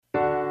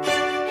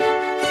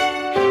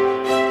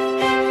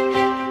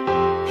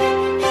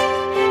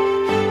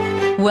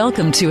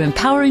Welcome to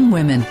Empowering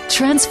Women,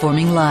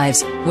 Transforming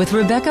Lives with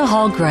Rebecca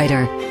Hall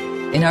Gruyter.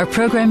 In our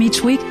program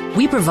each week,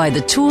 we provide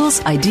the tools,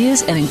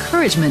 ideas, and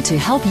encouragement to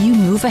help you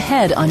move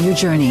ahead on your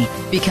journey,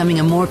 becoming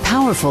a more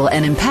powerful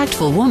and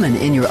impactful woman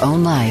in your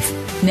own life.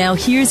 Now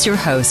here's your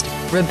host,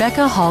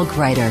 Rebecca Hall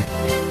Gruyter.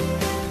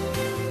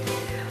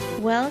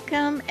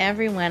 Welcome,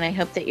 everyone. I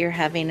hope that you're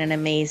having an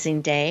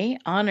amazing day.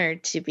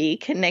 Honored to be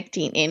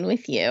connecting in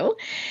with you.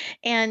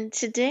 And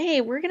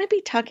today we're going to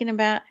be talking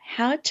about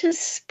how to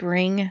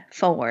spring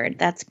forward.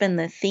 That's been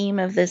the theme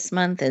of this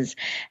month, is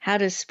how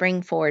to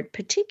spring forward.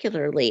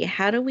 Particularly,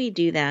 how do we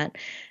do that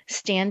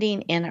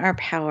standing in our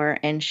power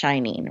and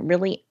shining,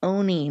 really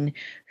owning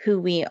who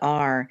we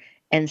are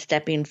and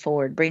stepping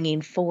forward,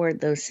 bringing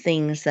forward those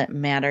things that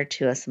matter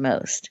to us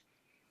most.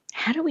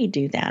 How do we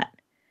do that?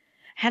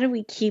 How do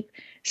we keep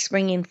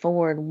springing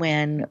forward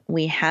when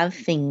we have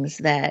things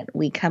that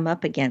we come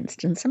up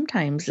against? And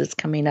sometimes it's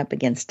coming up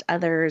against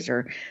others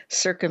or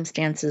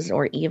circumstances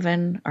or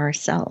even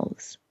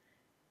ourselves.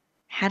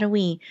 How do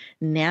we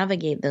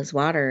navigate those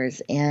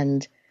waters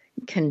and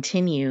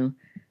continue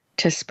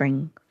to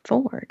spring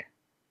forward?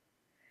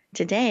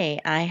 Today,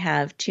 I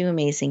have two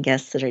amazing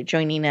guests that are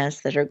joining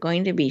us that are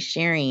going to be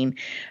sharing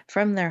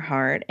from their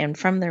heart and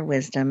from their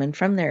wisdom and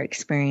from their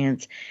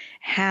experience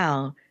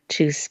how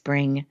to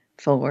spring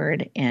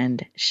forward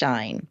and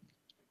shine.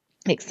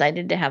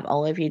 Excited to have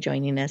all of you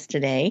joining us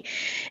today.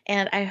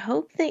 And I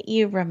hope that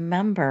you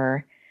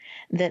remember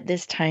that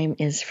this time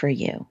is for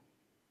you.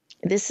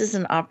 This is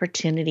an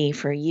opportunity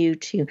for you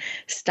to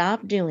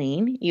stop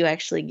doing. You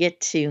actually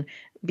get to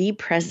be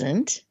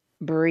present,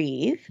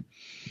 breathe,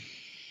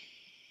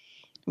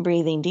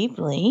 breathing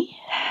deeply,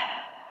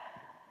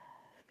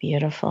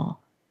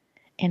 beautiful,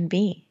 and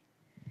be.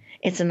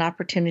 It's an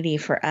opportunity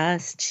for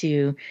us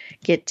to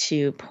get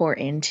to pour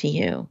into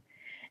you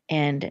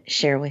and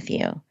share with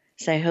you.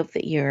 So I hope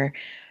that you're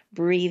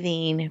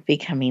breathing,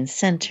 becoming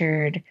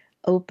centered,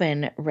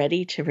 open,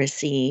 ready to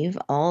receive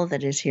all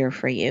that is here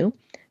for you,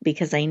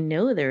 because I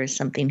know there is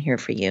something here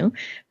for you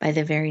by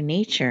the very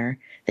nature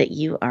that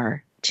you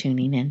are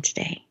tuning in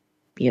today.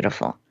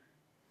 Beautiful.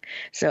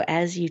 So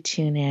as you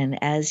tune in,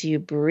 as you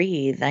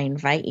breathe, I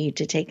invite you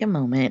to take a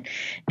moment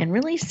and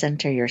really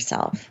center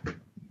yourself.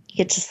 You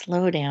get to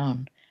slow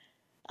down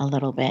a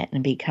little bit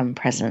and become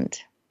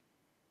present.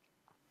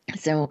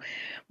 So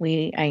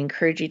I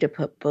encourage you to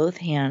put both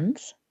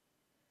hands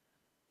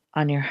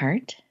on your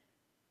heart,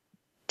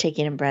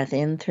 taking a breath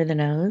in through the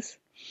nose,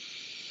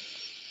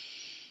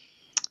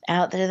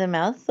 out through the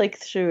mouth like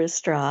through a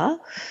straw.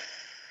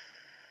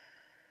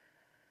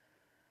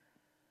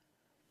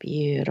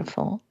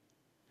 Beautiful.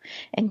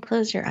 And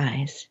close your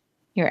eyes.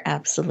 You're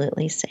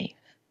absolutely safe.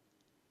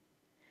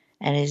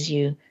 And as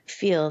you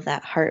feel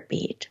that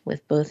heartbeat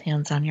with both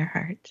hands on your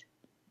heart,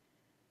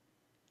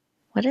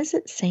 what is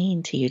it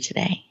saying to you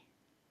today?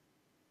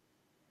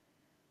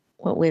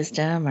 What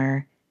wisdom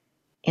or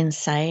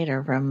insight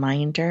or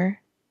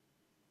reminder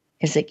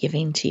is it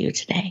giving to you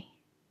today?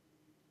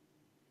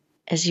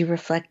 As you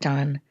reflect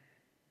on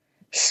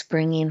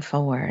springing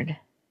forward,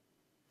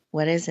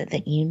 what is it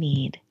that you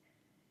need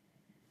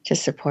to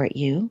support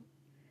you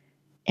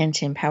and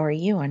to empower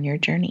you on your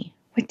journey?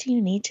 What do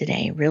you need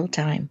today, real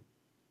time?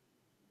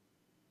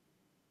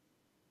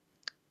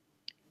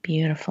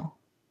 Beautiful.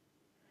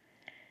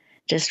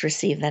 Just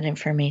receive that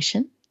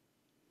information.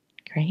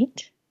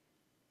 Great.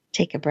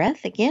 Take a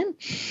breath again.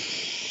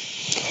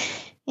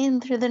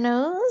 In through the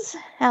nose,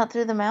 out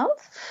through the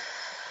mouth.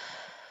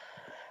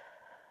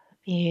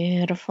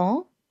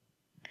 Beautiful.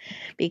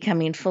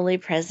 Becoming fully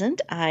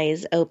present,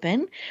 eyes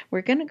open.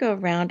 We're going to go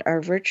around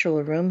our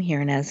virtual room here,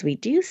 and as we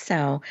do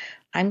so,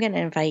 I'm going to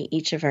invite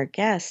each of our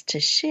guests to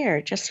share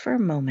just for a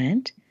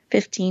moment,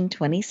 15,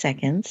 20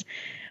 seconds,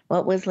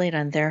 what was laid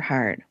on their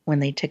heart when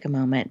they took a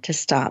moment to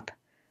stop,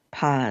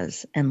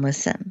 pause, and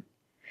listen.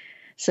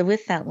 So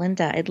with that,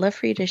 Linda, I'd love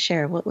for you to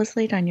share what was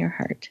laid on your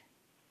heart.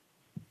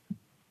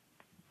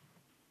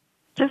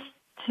 Just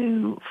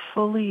to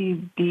fully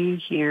be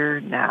here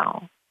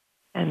now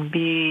and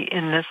be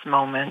in this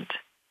moment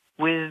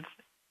with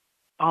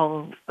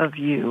all of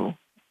you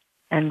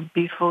and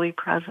be fully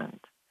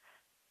present.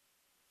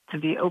 To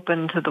be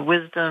open to the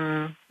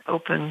wisdom,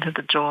 open to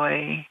the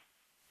joy,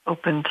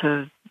 open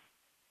to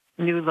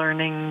new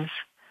learnings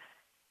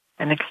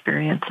and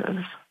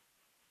experiences.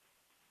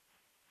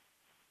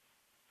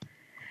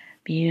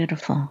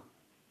 Beautiful.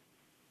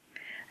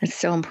 It's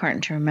so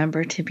important to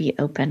remember to be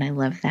open. I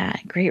love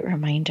that. Great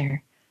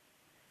reminder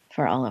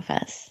for all of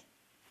us.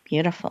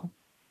 Beautiful.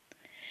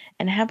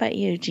 And how about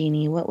you,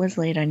 Jeannie? What was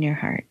laid on your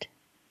heart?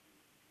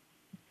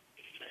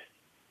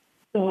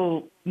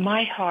 So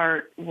my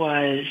heart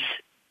was,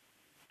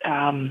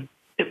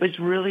 it was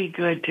really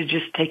good to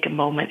just take a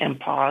moment and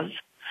pause,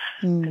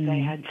 because I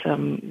had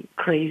some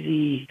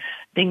crazy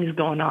things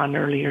going on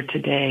earlier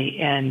today,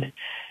 and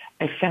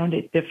I found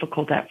it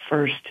difficult at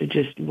first to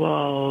just,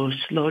 slow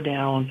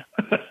down,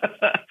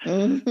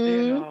 and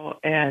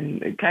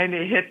kind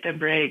of hit the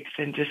brakes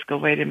and just go,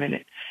 wait a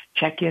minute,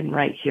 check in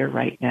right here,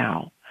 right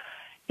now.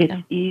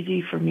 It's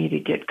easy for me to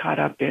get caught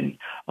up in,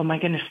 oh my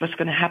goodness, what's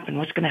going to happen?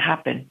 What's going to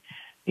happen?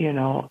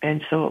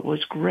 And so it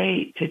was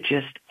great to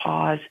just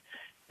pause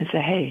and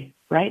say, hey,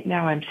 right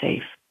now I'm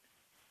safe.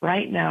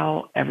 Right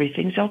now,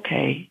 everything's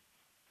okay.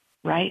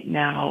 Right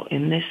now,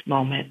 in this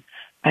moment,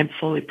 I'm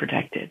fully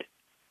protected.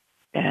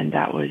 And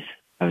that was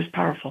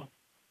powerful.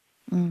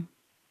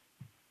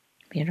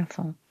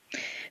 Beautiful.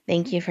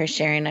 Thank you for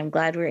sharing. I'm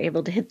glad we were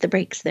able to hit the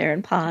brakes there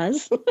and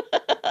pause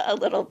a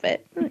little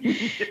bit.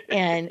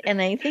 And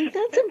I think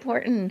that's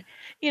important,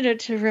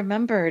 to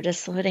remember to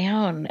slow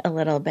down a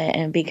little bit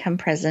and become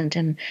present.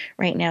 And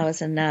right now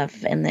is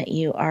enough, and that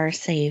you are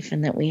safe,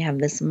 and that we have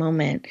this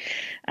moment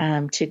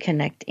to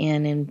connect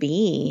in and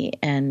be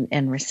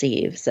and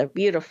receive. So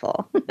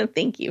beautiful.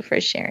 Thank you for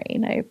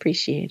sharing. I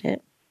appreciate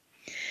it.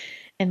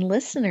 And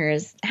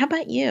listeners, how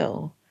about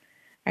you?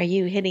 Are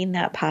you hitting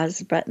that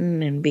pause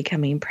button and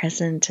becoming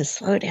present to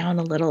slow down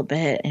a little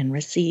bit and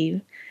receive,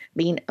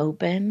 being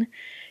open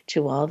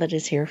to all that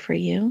is here for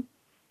you?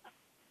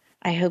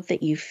 I hope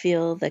that you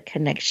feel the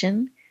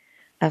connection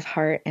of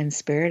heart and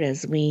spirit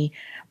as we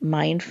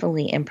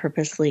mindfully and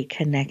purposely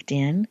connect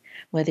in,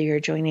 whether you're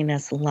joining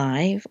us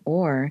live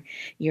or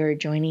you're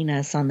joining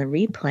us on the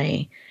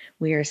replay.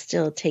 We are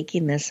still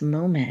taking this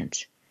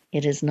moment.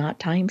 It is not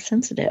time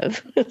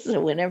sensitive. So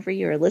whenever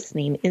you're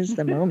listening is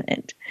the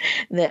moment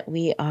that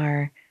we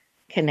are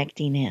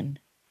connecting in.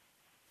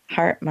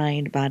 Heart,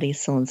 mind, body,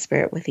 soul, and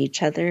spirit with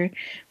each other,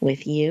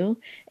 with you.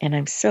 And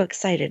I'm so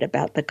excited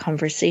about the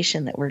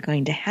conversation that we're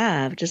going to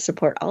have to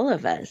support all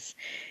of us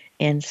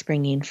in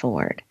springing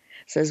forward.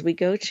 So as we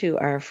go to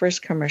our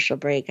first commercial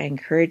break, I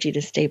encourage you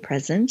to stay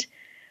present,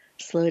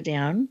 slow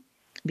down,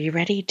 be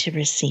ready to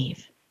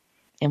receive.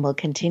 And we'll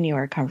continue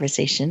our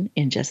conversation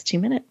in just 2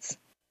 minutes.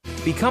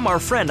 Become our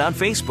friend on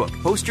Facebook.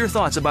 Post your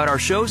thoughts about our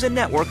shows and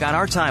network on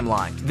our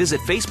timeline.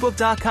 Visit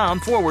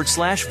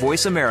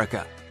Facebook.com/Voice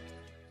America.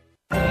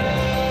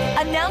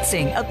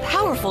 Announcing a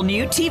powerful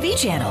new TV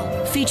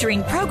channel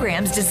featuring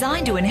programs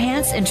designed to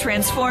enhance and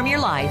transform your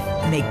life.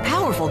 Make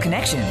powerful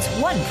connections,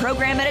 one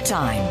program at a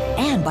time.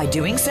 And by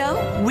doing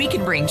so, we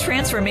can bring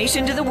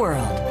transformation to the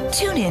world.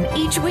 Tune in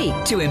each week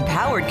to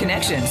Empowered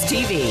Connections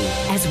TV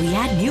as we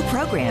add new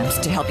programs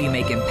to help you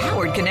make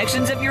empowered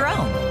connections of your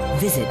own.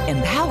 Visit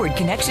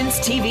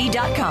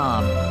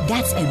EmpoweredConnectionsTV.com.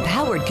 That's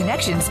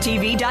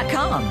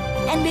EmpoweredConnectionsTV.com.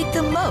 And make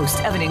the most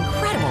of an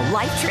incredible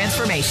life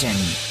transformation.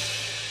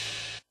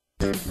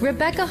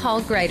 Rebecca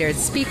Hall-Greider's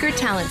Speaker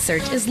Talent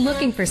Search is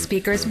looking for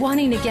speakers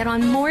wanting to get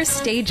on more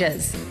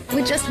stages.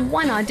 With just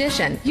one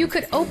audition, you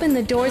could open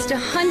the doors to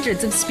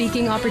hundreds of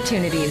speaking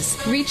opportunities,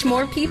 reach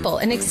more people,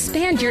 and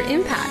expand your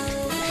impact.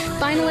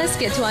 Finalists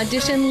get to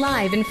audition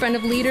live in front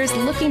of leaders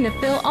looking to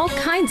fill all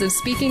kinds of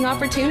speaking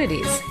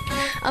opportunities.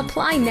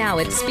 Apply now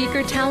at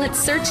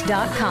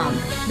SpeakerTalentSearch.com.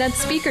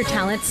 That's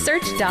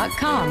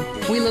SpeakerTalentSearch.com.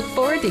 We look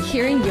forward to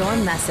hearing your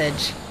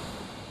message.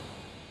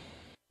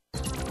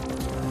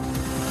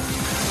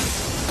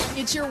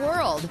 It's your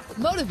world.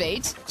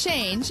 Motivate,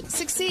 change,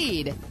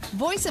 succeed.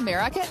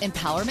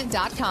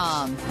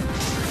 VoiceAmericaEmpowerment.com.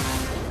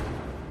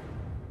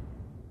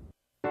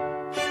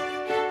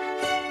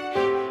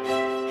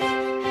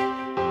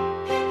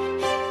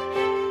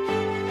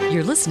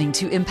 You're listening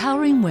to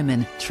Empowering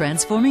Women,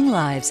 Transforming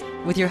Lives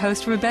with your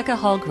host, Rebecca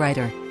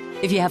Hall-Greider.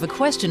 If you have a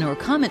question or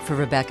comment for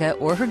Rebecca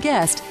or her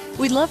guest,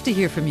 we'd love to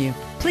hear from you.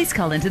 Please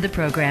call into the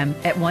program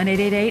at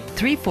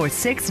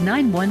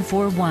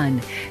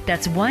 1-888-346-9141.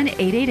 That's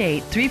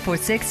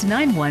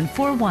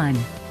 1-888-346-9141.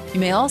 You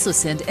may also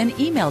send an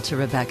email to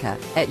Rebecca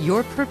at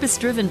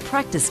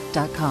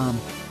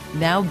yourpurposedrivenpractice.com.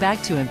 Now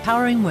back to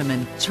Empowering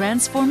Women,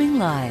 Transforming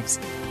Lives.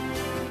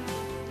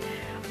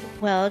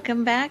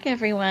 Welcome back,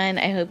 everyone.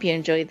 I hope you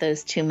enjoyed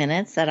those 2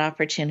 minutes, that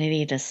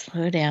opportunity to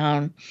slow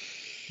down,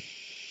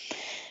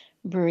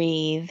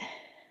 breathe,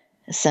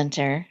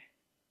 center.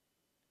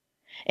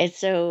 It's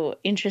so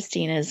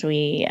interesting as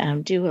we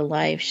do a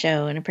live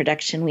show and a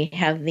production, we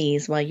have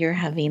these while you're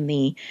having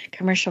the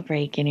commercial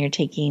break and you're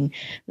taking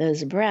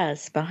those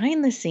breaths.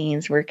 Behind the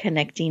scenes, we're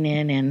connecting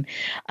in and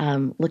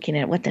looking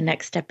at what the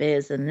next step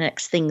is and the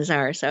next things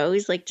are. So I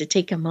always like to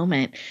take a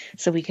moment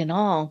so we can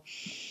all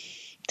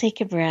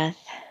take a breath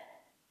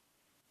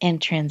and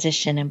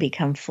transition and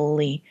become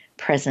fully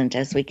present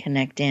as we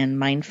connect in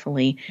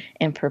mindfully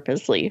and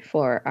purposely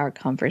for our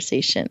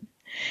conversation.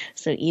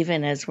 So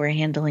even as we're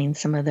handling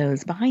some of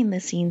those behind the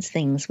scenes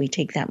things, we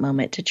take that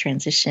moment to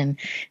transition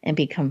and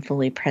become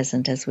fully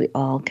present as we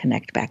all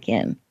connect back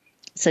in.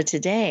 So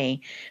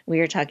today we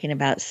are talking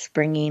about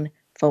springing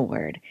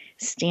forward,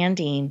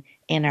 standing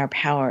in our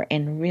power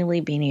and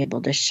really being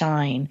able to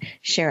shine,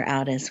 share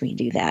out as we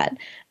do that.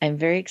 I'm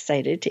very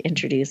excited to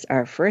introduce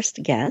our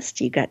first guest.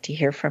 You got to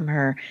hear from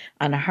her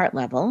on a heart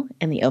level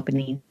in the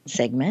opening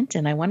segment,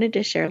 and I wanted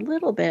to share a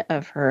little bit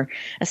of her,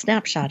 a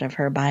snapshot of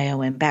her bio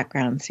and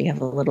background so you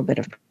have a little bit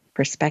of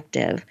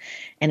perspective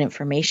and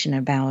information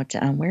about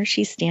where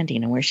she's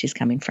standing and where she's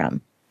coming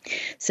from.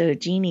 So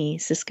Jeannie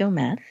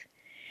Cisco-Meth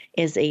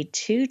is a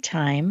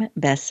 2-time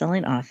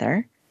best-selling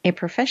author, a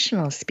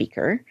professional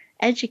speaker,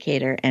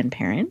 educator, and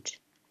parent.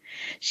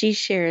 She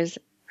shares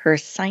her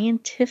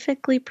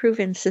scientifically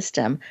proven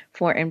system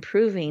for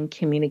improving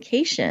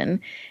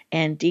communication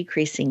and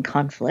decreasing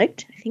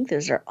conflict. I think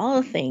those are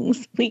all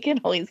things we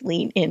can always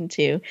lean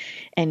into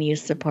and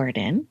use support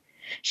in.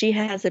 She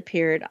has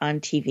appeared on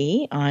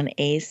TV on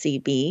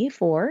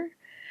ACB4,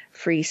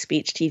 Free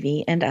Speech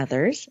TV, and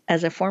others.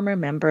 As a former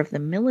member of the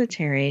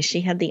military,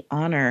 she had the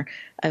honor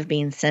of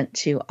being sent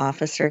to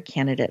Officer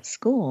Candidate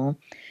School,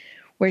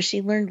 where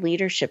she learned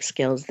leadership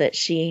skills that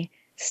she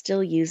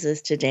still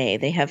uses today.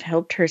 They have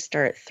helped her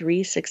start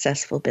 3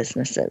 successful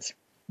businesses.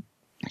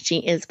 She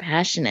is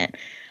passionate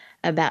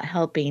about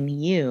helping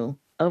you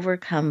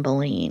overcome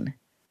bullying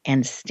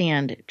and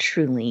stand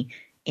truly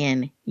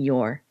in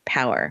your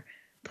power.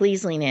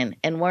 Please lean in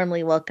and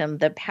warmly welcome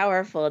the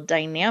powerful,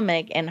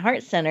 dynamic, and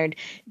heart-centered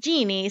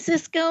Jeannie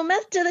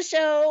Cisco-Meth to the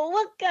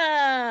show.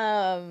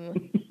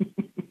 Welcome.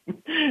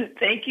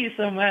 Thank you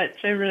so much.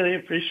 I really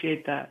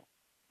appreciate that.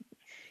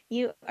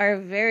 You are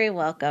very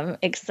welcome.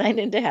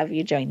 Excited to have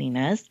you joining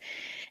us.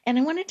 And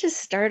I wanted to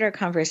start our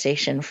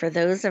conversation for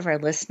those of our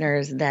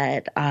listeners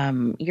that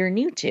you're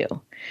new to.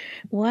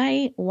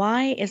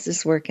 Why is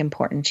this work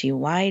important to you?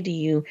 Why do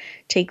you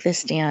take this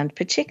stand,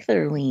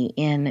 particularly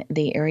in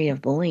the area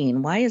of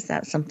bullying? Why is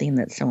that something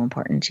that's so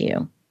important to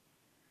you?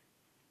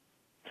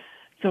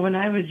 So when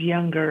I was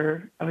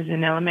younger, I was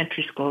in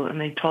elementary school,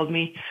 and they told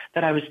me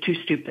that I was too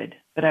stupid,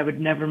 that I would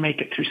never make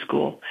it through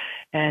school.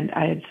 And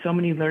I had so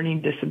many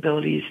learning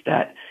disabilities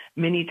that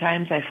many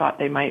times I thought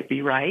they might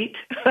be right.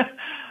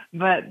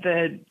 But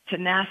the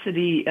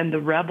tenacity and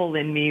the rebel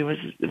in me was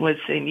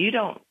saying, you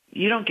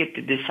don't get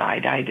to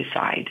decide, I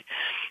decide.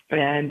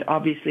 And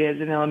obviously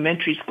as an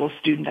elementary school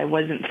student, I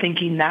wasn't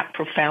thinking that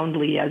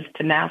profoundly as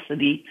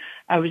tenacity.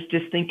 I was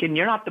just thinking,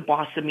 you're not the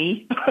boss of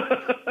me.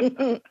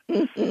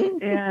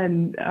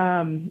 And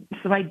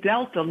so I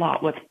dealt a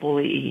lot with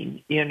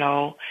bullying, and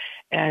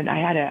I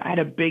had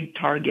a big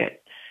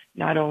target,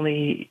 not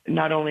only,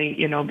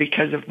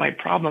 because of my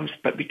problems,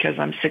 but because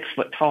I'm 6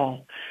 foot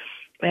tall.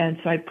 And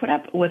so I put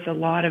up with a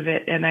lot of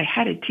it. And I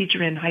had a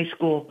teacher in high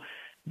school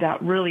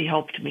that really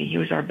helped me. He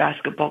was our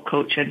basketball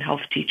coach and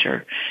health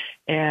teacher.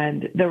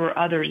 And there were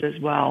others as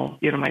well,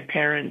 my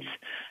parents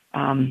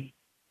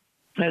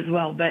as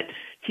well. But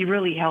he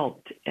really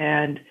helped.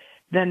 And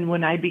then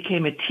when I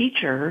became a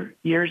teacher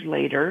years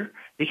later,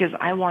 because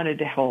I wanted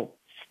to help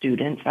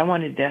students, I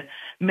wanted to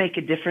make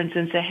a difference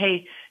and say,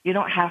 hey, you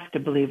don't have to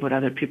believe what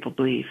other people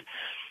believe.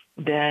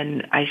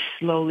 Then I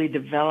slowly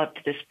developed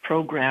this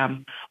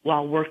program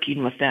while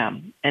working with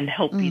them and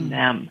helping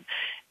them.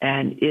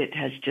 And it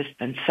has just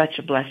been such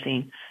a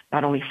blessing,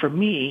 not only for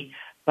me,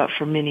 but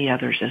for many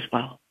others as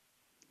well.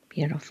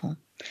 Beautiful.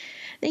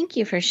 Thank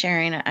you for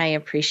sharing. I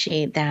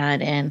appreciate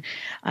that. And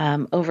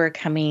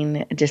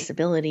overcoming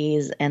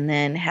disabilities and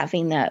then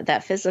having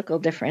that physical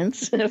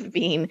difference of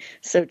being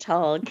so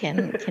tall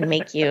can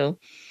make you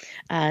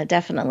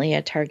definitely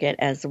a target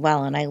as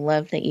well. And I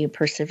love that you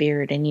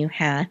persevered and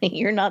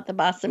you're not the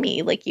boss of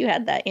me, like you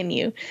had that in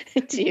you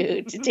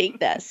to take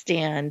that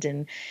stand,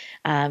 and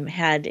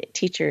had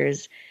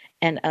teachers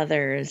and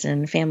others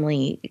and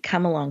family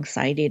come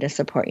alongside you to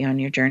support you on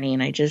your journey.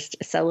 And I just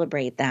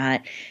celebrate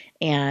that.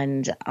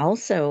 And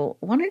also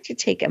wanted to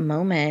take a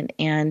moment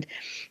and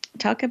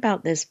talk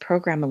about this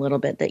program a little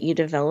bit that you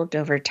developed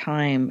over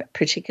time,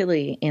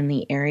 particularly in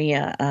the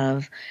area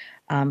of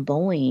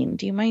bullying.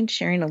 Do you mind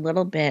sharing a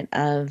little bit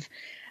of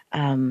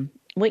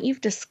what you've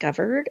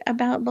discovered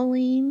about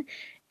bullying?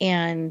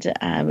 And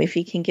if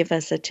you can give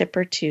us a tip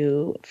or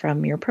two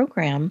from your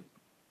program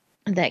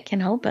that can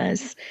help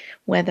us,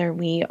 whether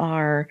we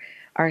are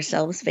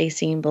ourselves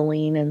facing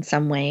bullying in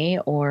some way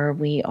or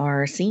we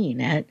are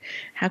seeing it,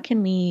 how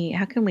can we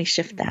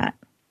shift that?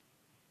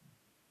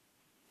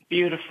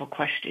 Beautiful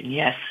question.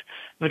 Yes,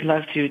 would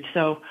love to.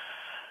 So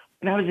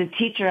when I was a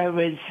teacher,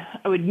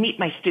 I would meet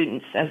my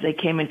students as they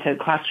came into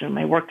the classroom.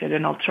 I worked at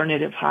an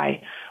alternative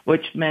high,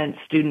 which meant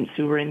students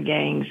who were in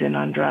gangs and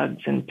on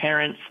drugs, and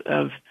parents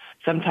of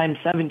sometimes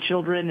 7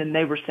 children, and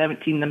they were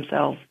 17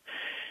 themselves.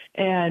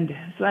 And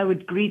so I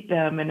would greet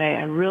them, and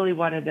I really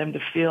wanted them to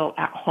feel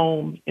at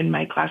home in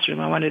my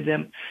classroom. I wanted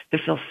them to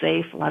feel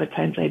safe. A lot of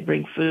times I'd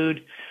bring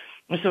food.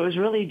 And so it was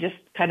really just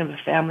kind of a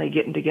family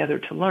getting together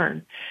to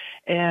learn.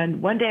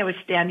 And one day I was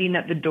standing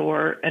at the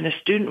door, and a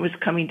student was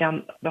coming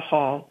down the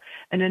hall,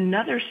 and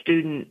another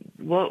student,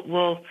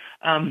 we'll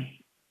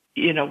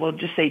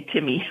just say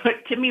Timmy.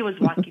 Timmy was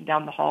walking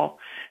down the hall,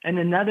 and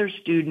another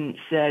student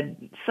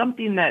said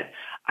something that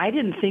I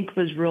didn't think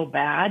was real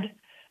bad,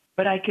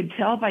 but I could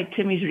tell by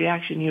Timmy's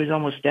reaction he was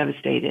almost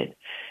devastated.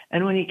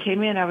 And when he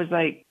came in, I was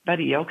like,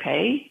 buddy,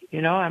 okay?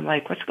 I'm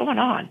like, what's going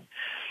on?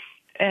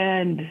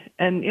 And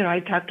I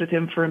talked with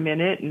him for a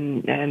minute,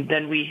 and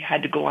then we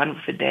had to go on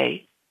with the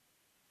day.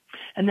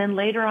 And then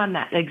later on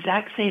that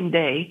exact same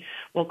day,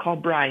 we'll call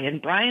Brian.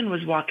 Brian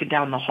was walking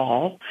down the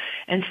hall,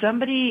 and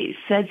somebody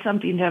said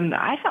something to him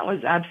that I thought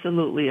was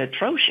absolutely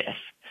atrocious.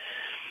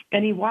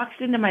 And he walks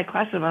into my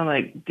classroom. I'm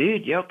like,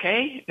 dude, you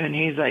okay? And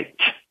he's like,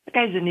 that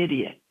guy's an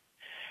idiot.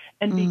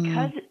 And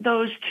because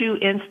those two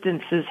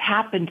instances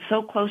happened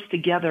so close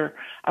together,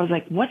 I was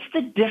like, what's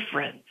the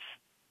difference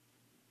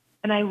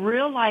And I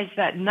realized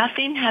that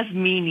nothing has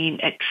meaning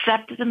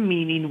except the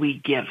meaning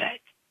we give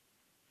it.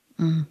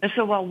 And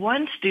so while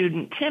one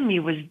student, Timmy,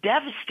 was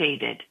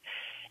devastated,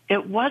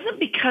 it wasn't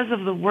because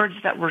of the words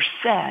that were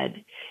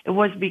said. It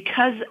was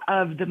because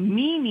of the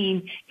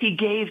meaning he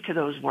gave to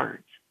those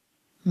words.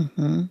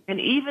 And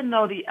even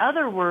though the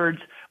other words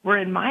were,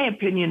 in my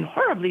opinion,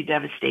 horribly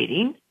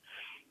devastating,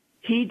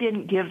 he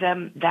didn't give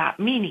them that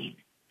meaning.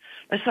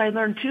 And so I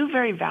learned two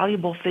very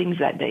valuable things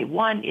that day.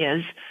 One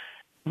is,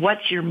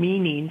 what's your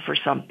meaning for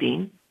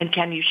something? And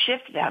can you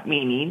shift that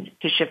meaning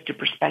to shift your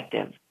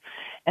perspective?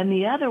 And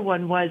the other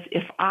one was,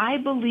 if I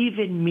believe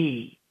in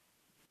me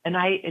and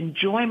I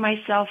enjoy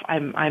myself,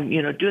 I'm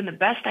doing the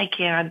best I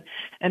can,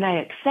 and I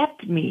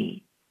accept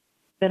me,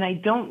 then I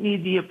don't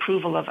need the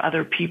approval of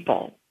other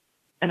people.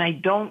 And I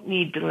don't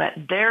need to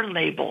let their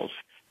labels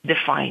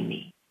define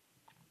me.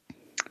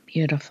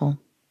 Beautiful.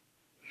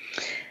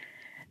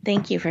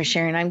 Thank you for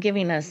sharing. I'm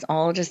giving us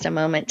all just a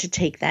moment to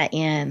take that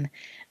in.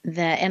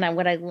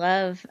 What I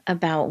love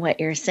about what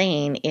you're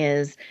saying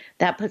is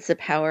that puts the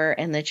power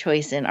and the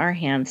choice in our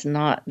hands,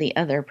 not the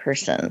other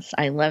person's.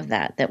 I love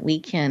that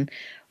we can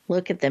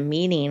look at the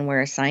meaning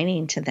we're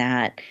assigning to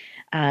that,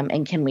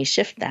 and can we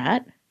shift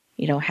that,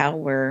 how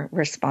we're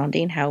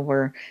responding, how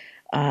we're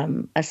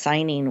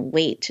assigning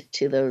weight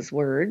to those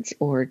words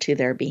or to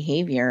their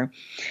behavior,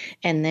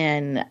 and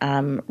then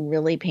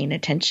really paying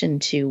attention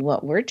to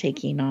what we're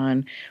taking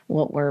on,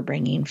 what we're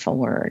bringing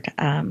forward.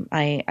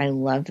 I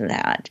love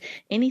that.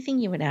 Anything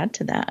you would add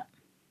to that?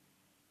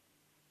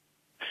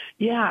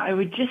 Yeah, I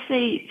would just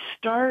say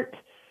start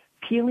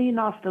peeling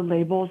off the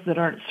labels that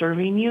aren't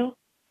serving you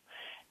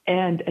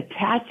and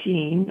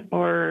attaching,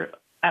 or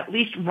at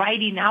least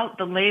writing out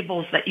the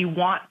labels that you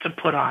want to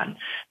put on,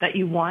 that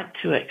you want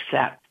to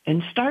accept.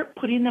 And start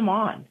putting them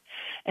on.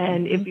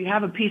 And if you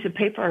have a piece of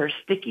paper or a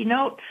sticky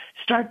note,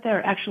 start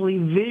there. Actually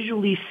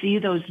visually see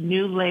those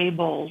new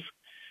labels.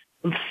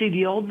 See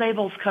the old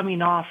labels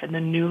coming off and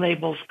the new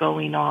labels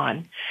going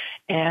on.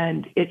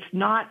 And it's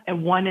not a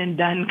one and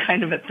done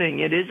kind of a thing.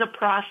 It is a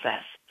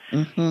process.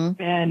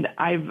 And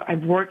I've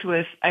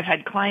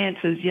had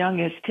clients as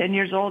young as 10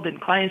 years old and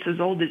clients as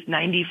old as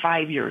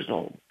 95 years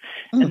old.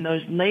 And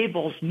those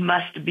labels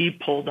must be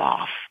pulled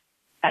off.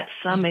 At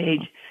some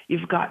age,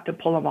 you've got to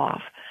pull them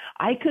off.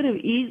 I could have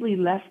easily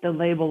left the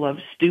label of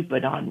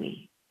stupid on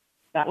me.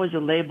 That was a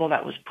label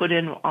that was put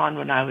on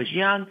when I was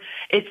young.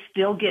 It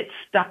still gets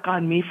stuck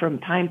on me from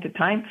time to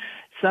time.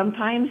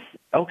 Sometimes,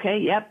 okay,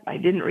 yep, I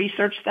didn't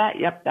research that.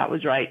 Yep, that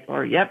was right.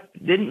 Or yep,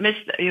 didn't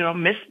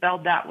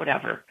misspelled that,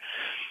 whatever.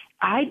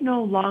 I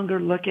no longer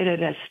look at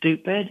it as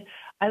stupid.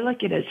 I look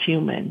at it as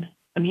human.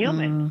 I'm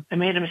human. I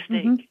made a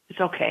mistake. It's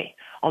okay.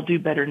 I'll do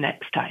better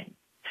next time.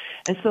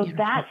 And so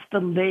that's the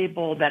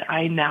label that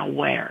I now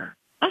wear.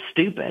 I'm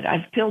stupid.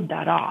 I've peeled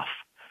that off.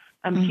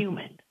 I'm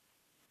human,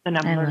 and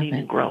I'm learning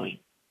and growing.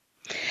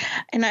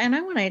 And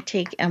I want to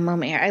take a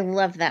moment here. I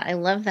love that. I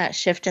love that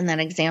shift in that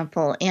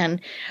example. And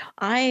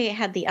I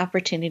had the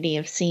opportunity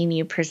of seeing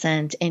you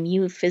present, and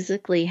you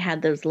physically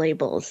had those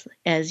labels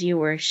as you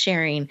were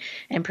sharing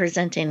and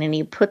presenting, and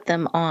you put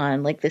them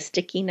on like the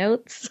sticky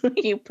notes.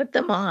 You put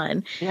them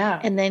on,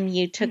 and then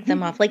you took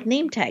them off like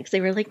name tags.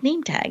 They were like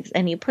name tags,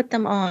 and you put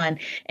them on,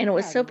 and it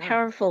was so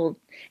powerful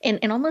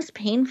and almost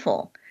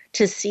painful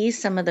to see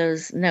some of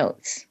those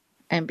notes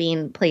and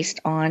being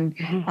placed on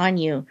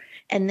you.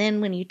 And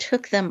then when you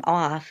took them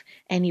off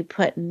and you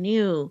put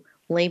new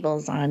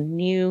labels on,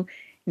 new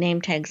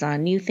name tags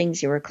on, new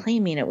things you were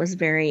claiming, it was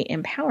very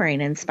empowering,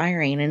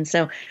 inspiring. And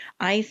so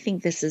I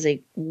think this is a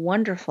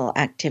wonderful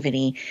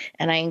activity.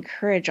 And I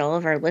encourage all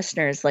of our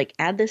listeners,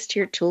 add this to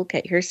your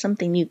toolkit. Here's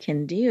something you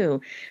can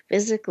do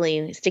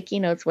physically, sticky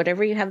notes,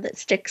 whatever you have that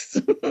sticks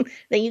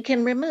that you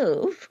can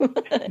remove.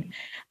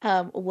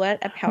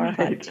 What a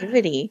powerful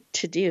activity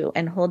to do,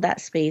 and hold that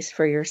space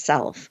for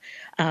yourself.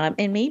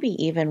 And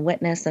maybe even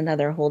witness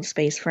another, hold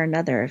space for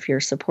another if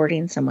you're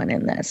supporting someone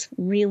in this.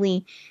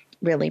 Really,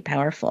 really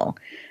powerful.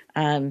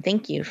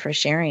 Thank you for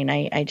sharing.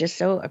 I just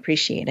so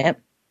appreciate it.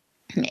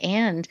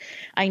 And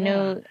I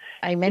know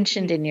I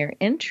mentioned in your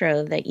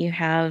intro that you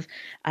have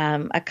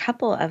a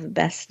couple of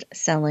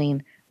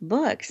best-selling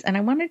books. And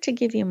I wanted to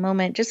give you a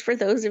moment just for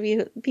those of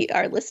you,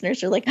 our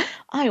listeners, are like,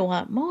 I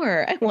want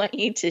more. I want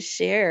you to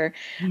share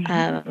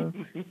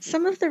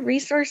some of the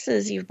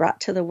resources you've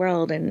brought to the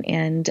world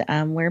and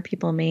where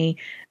people may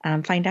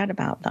find out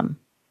about them.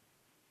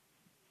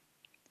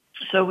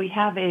 So we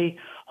have a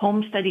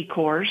home study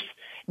course.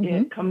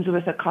 It comes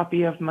with a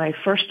copy of my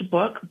first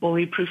book,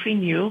 Bully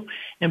Proofing You,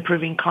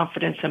 Improving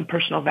Confidence and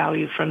Personal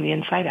Value from the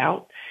Inside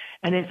Out.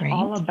 And it's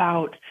all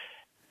about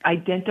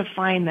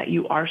identifying that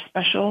you are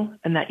special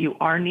and that you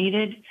are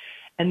needed.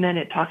 And then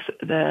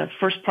the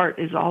first part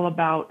is all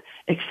about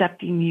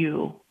accepting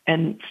you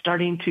and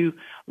starting to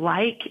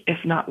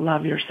if not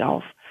love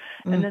yourself.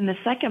 And then the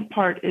second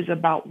part is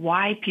about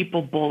why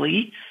people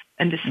bully.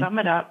 And to sum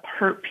it up,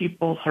 hurt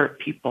people hurt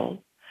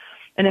people.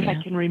 And if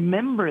I can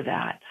remember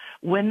that,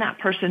 when that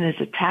person is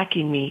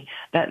attacking me,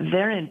 that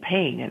they're in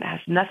pain and it has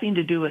nothing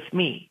to do with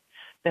me,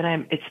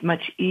 then it's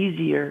much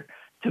easier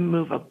to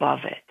move above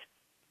it.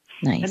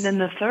 Nice. And then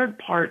the third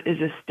part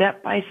is a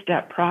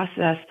step-by-step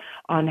process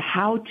on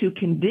how to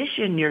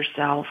condition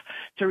yourself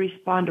to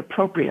respond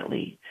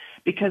appropriately.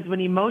 Because when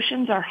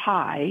emotions are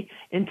high,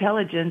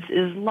 intelligence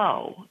is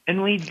low.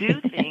 And we do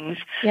things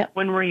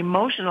when we're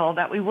emotional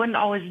that we wouldn't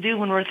always do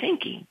when we're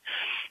thinking.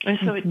 And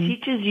so it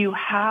teaches you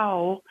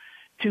how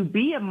to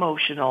be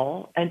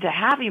emotional and to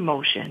have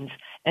emotions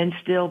and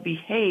still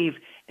behave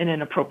in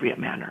an appropriate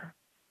manner.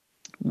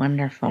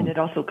 Wonderful. And it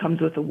also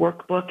comes with a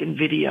workbook and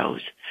videos.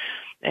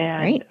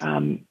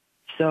 And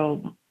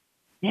so,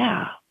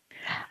 yeah.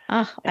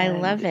 Oh, I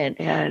love it.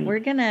 And we're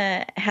going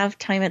to have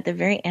time at the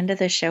very end of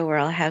the show where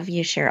I'll have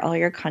you share all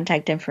your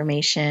contact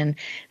information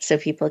so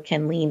people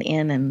can lean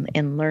in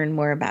and learn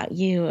more about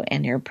you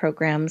and your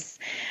programs.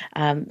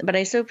 But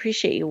I so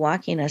appreciate you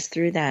walking us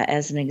through that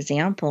as an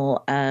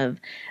example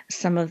of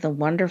some of the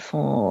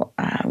wonderful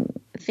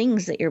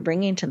things that you're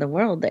bringing to the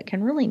world that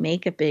can really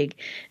make a big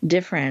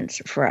difference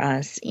for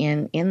us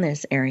in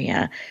this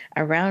area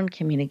around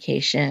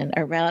communication,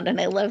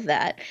 and I love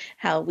that,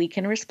 how we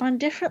can respond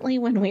differently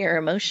when we are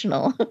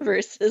emotional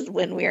versus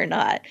when we are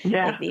not.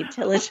 Yeah. Like the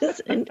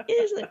intelligence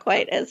isn't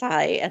quite as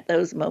high at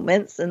those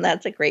moments, and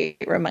that's a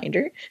great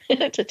reminder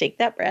to take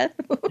that breath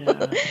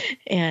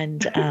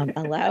and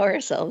allow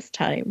ourselves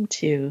time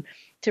to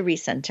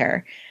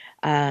recenter.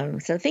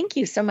 So thank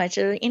you so much.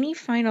 Any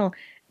final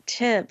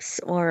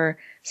tips or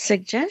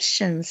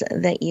suggestions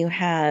that you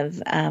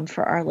have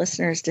for our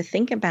listeners to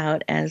think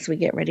about as we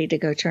get ready to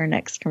go to our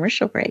next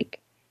commercial break?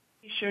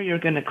 Be sure you're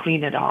going to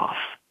clean it off.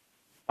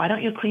 Why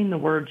don't you clean the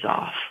words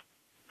off?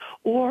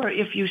 Or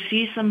if you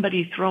see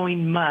somebody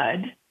throwing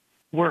mud,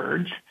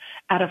 words,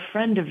 at a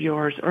friend of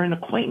yours or an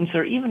acquaintance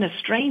or even a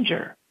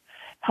stranger,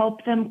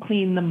 help them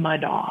clean the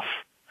mud off.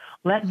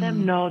 Let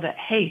them know that,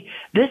 hey,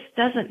 this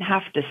doesn't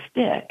have to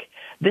stick.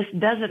 This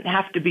doesn't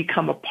have to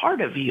become a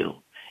part of you.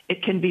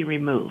 It can be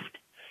removed.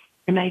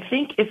 And I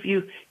think if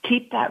you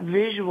keep that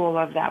visual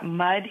of that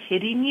mud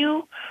hitting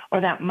you or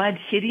that mud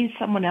hitting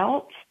someone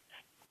else,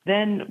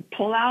 then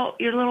pull out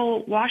your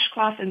little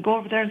washcloth and go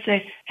over there and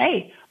say,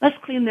 hey, let's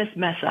clean this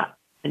mess up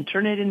and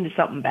turn it into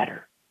something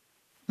better.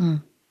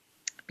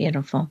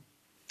 Beautiful.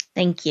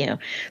 Thank you.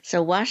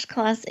 So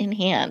washcloths in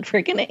hand,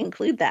 we're going to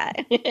include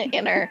that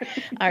in our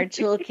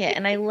toolkit.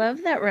 And I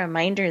love that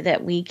reminder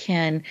that we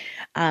can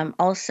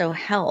also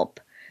help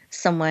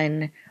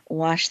someone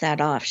wash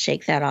that off,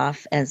 shake that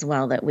off as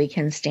well, that we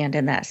can stand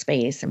in that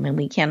space. I mean,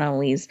 we can't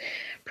always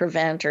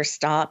prevent or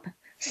stop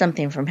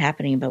something from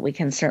happening, but we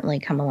can certainly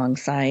come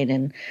alongside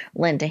and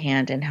lend a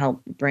hand and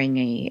help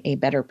bring a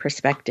better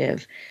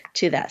perspective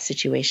to that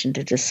situation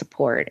to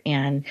support.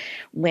 And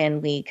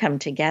when we come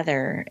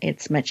together,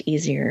 it's much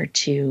easier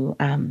to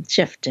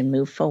shift and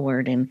move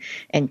forward and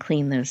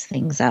clean those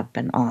things up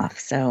and off.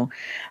 So,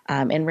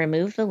 and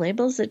remove the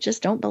labels that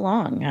just don't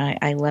belong.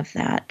 I love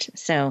that.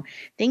 So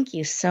thank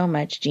you so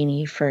much,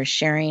 Jeannie, for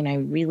sharing. I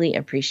really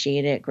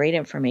appreciate it. Great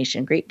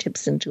information, great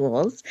tips and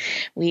tools.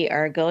 We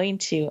are going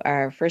to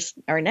our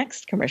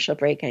next commercial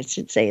break. I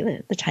should say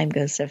that the time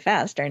goes so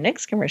fast. Our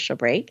next commercial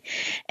break.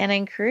 And I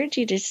encourage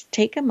you to just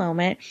take a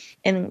moment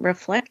and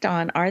reflect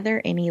on, are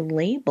there any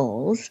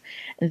labels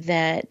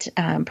that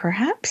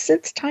perhaps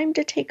it's time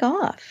to take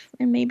off,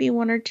 and maybe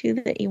one or two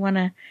that you want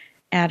to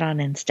add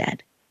on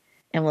instead.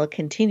 And we'll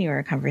continue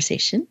our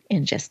conversation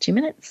in just 2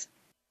 minutes.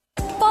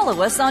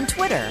 Follow us on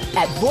Twitter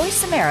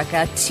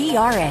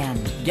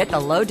 @VoiceAmericaTRN. Get the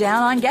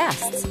lowdown on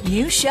guests,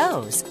 new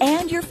shows,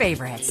 and your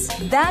favorites.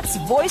 That's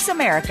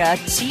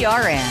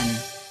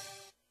VoiceAmericaTRN.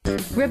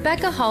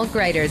 Rebecca Hall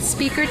Greider's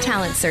Speaker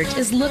Talent Search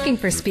is looking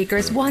for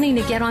speakers wanting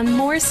to get on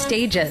more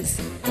stages.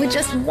 With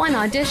just one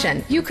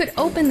audition, you could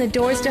open the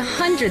doors to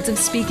hundreds of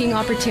speaking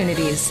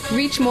opportunities,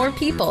 reach more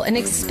people, and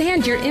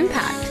expand your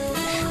impact.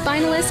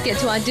 Finalists get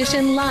to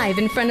audition live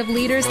in front of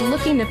leaders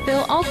looking to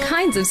fill all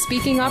kinds of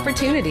speaking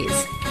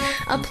opportunities.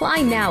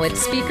 Apply now at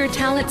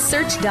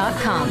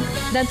SpeakerTalentSearch.com.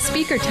 That's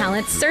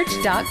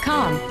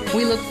SpeakerTalentSearch.com.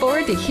 We look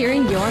forward to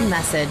hearing your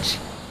message.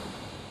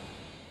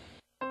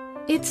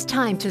 It's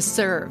time to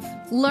serve,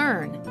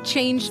 learn,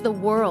 change the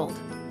world.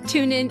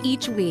 Tune in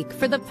each week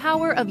for The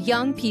Power of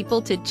Young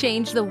People to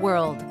Change the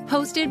World,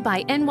 hosted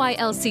by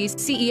NYLC's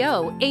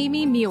CEO,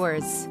 Amy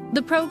Mewers.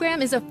 The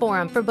program is a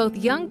forum for both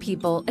young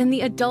people and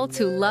the adults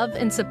who love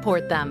and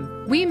support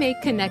them. We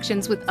make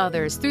connections with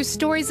others through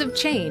stories of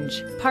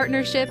change,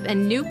 partnership,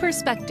 and new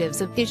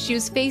perspectives of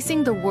issues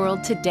facing the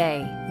world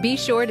today. Be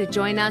sure to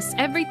join us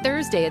every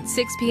Thursday at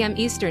 6 p.m.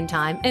 Eastern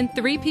Time and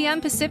 3 p.m.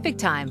 Pacific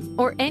Time,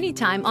 or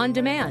anytime on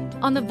demand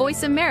on the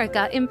Voice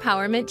America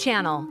Empowerment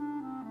Channel.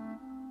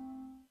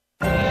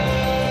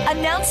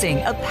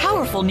 Announcing a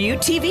powerful new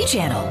TV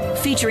channel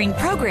featuring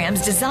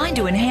programs designed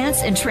to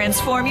enhance and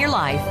transform your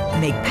life.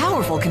 Make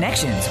powerful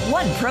connections,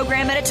 one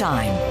program at a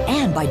time.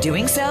 And by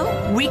doing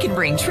so, we can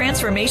bring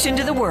transformation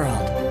to the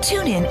world.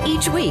 Tune in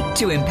each week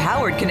to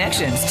Empowered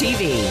Connections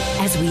TV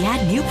as we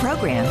add new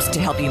programs to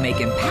help you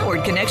make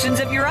empowered connections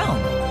of your own.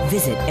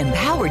 Visit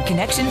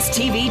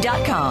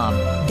EmpoweredConnectionsTV.com.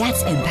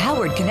 That's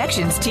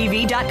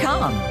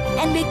EmpoweredConnectionsTV.com.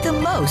 And make the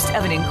most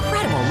of an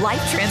incredible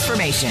life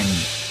transformation.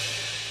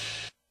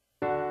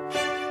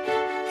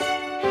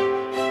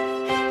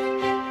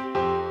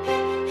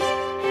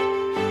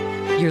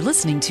 You're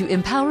listening to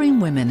Empowering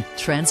Women,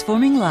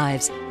 Transforming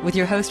Lives with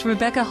your host,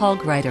 Rebecca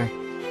Hall-Gruyter.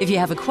 If you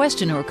have a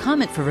question or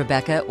comment for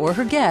Rebecca or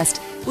her guest,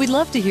 we'd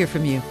love to hear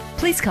from you.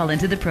 Please call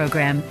into the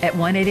program at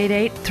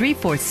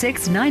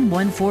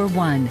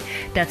 1-888-346-9141.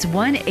 That's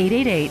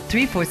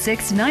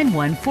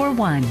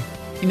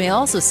 1-888-346-9141. You may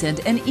also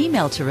send an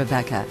email to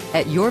Rebecca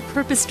at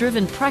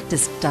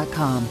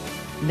yourpurposedrivenpractice.com.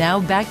 Now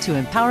back to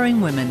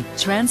Empowering Women,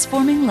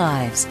 Transforming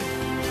Lives.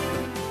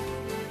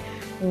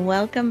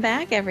 Welcome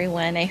back,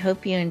 everyone. I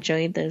hope you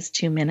enjoyed those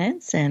 2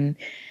 minutes and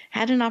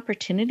had an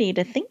opportunity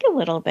to think a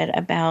little bit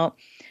about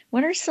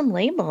what are some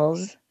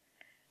labels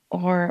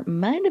or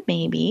mud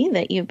maybe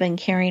that you've been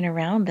carrying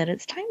around that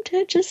it's time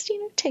to just,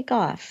 take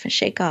off,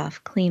 shake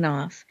off, clean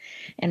off,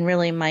 and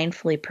really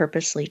mindfully,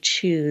 purposely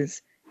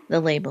choose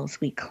the labels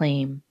we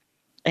claim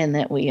and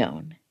that we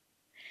own.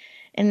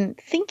 And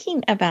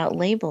thinking about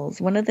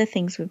labels, one of the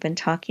things we've been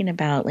talking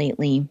about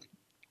lately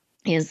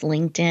is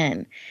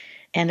LinkedIn.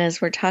 And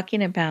as we're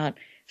talking about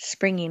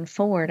springing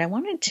forward, I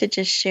wanted to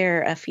just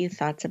share a few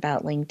thoughts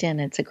about LinkedIn.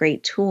 It's a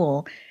great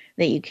tool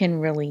that you can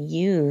really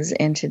use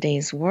in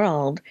today's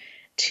world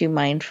to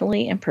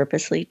mindfully and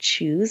purposely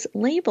choose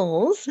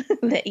labels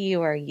that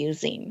you are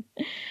using.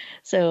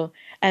 So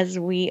as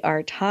we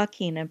are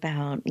talking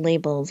about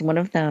labels, one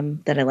of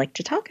them that I like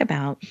to talk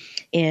about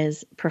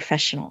is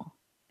professional.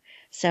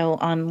 So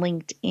on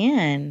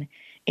LinkedIn,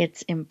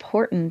 it's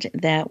important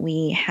that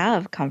we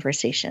have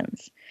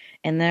conversations.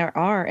 And there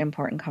are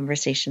important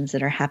conversations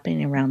that are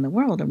happening around the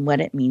world and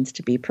what it means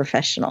to be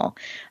professional.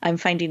 I'm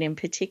finding in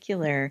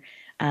particular,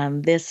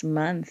 this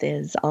month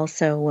is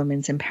also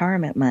Women's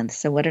Empowerment Month.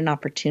 So what an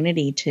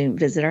opportunity to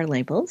visit our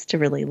labels, to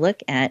really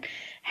look at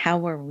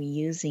how are we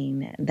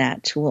using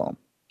that tool.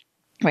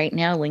 Right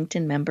now,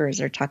 LinkedIn members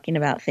are talking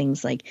about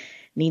things like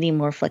needing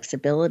more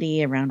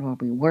flexibility around where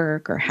we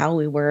work or how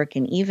we work,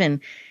 and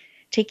even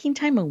taking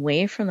time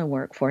away from the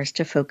workforce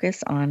to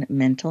focus on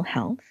mental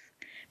health,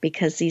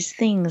 because these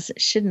things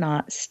should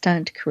not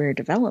stunt career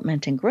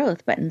development and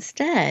growth, but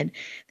instead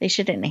they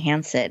should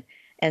enhance it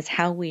as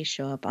how we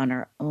show up on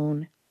our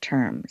own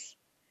terms.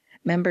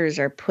 Members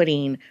are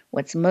putting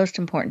what's most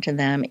important to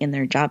them in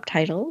their job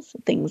titles,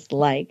 things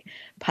like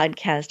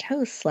podcast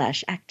host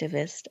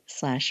 /activist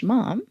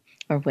 /mom,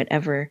 or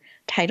whatever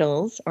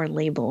titles or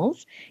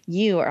labels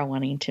you are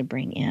wanting to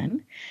bring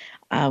in.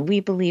 We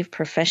believe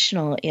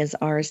professional is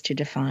ours to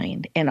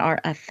define, and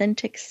our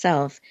authentic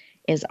self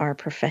is our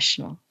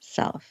professional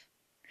self.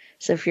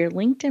 So if your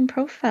LinkedIn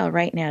profile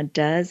right now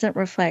doesn't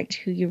reflect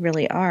who you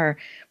really are,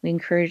 we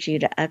encourage you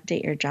to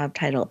update your job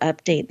title,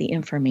 update the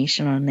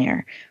information on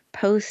there,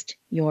 post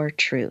your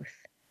truth,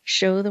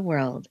 show the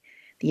world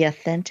the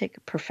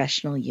authentic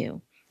professional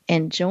you,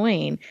 and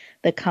join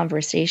the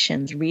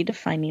conversations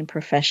redefining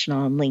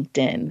professional on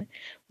LinkedIn.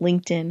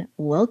 LinkedIn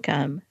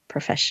welcome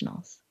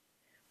professionals.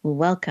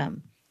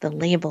 Welcome the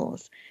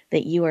labels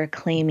that you are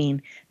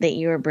claiming, that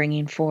you are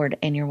bringing forward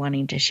and you're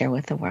wanting to share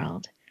with the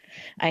world.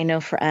 I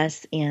know for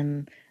us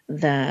in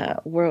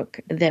the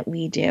work that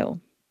we do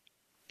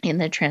in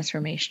the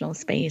transformational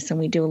space, and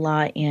we do a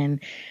lot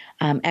in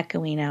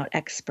echoing out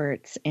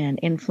experts and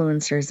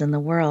influencers in the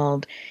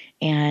world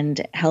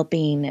and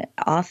helping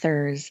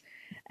authors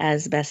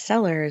as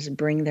bestsellers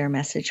bring their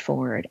message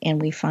forward.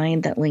 And we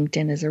find that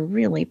LinkedIn is a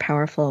really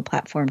powerful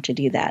platform to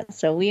do that.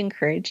 So we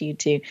encourage you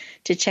to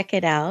check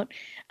it out.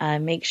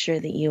 Make sure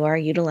that you are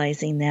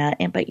utilizing that,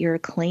 but you're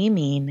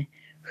claiming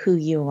who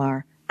you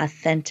are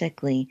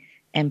authentically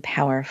and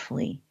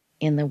powerfully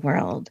in the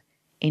world,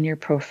 in your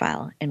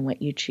profile, and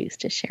what you choose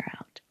to share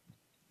out.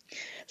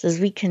 So as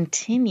we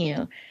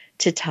continue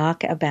to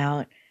talk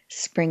about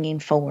springing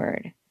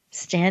forward,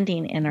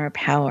 standing in our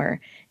power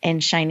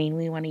and shining,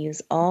 we want to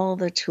use all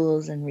the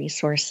tools and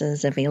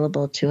resources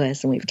available to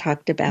us. And we've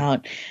talked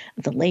about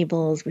the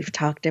labels. We've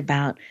talked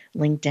about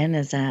LinkedIn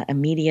as a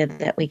media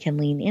that we can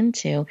lean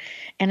into.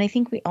 And I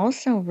think we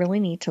also really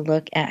need to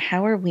look at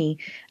how are we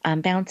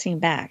bouncing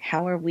back?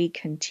 How are we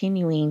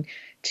continuing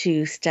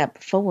to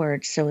step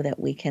forward so that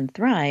we can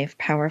thrive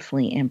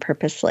powerfully and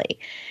purposely?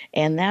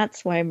 And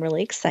that's why I'm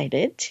really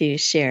excited to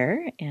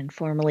share and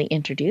formally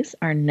introduce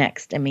our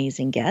next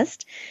amazing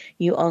guest.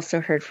 You also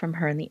heard from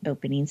her in the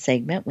opening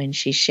segment when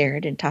she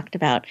shared and talked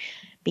about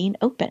being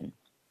open.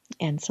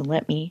 And so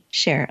let me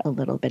share a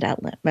little bit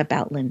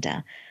about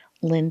Linda.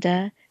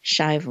 Linda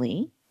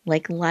Shively,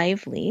 like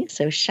lively,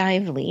 so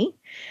Shively,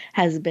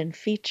 has been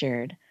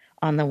featured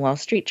on the Wall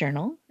Street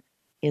Journal,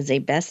 is a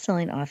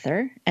best-selling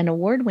author, an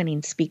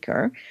award-winning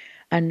speaker,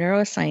 a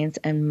neuroscience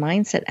and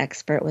mindset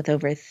expert with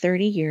over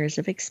 30 years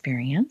of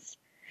experience.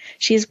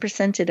 She is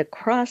presented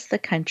across the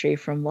country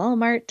from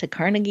Walmart to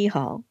Carnegie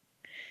Hall.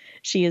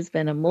 She has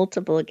been a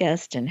multiple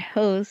guest and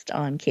host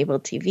on cable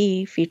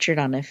TV, featured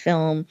on a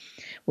film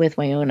with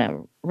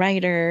Winona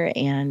Ryder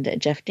and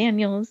Jeff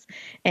Daniels,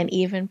 and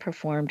even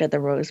performed at the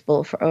Rose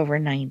Bowl for over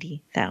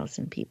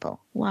 90,000 people.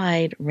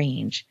 Wide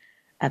range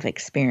of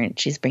experience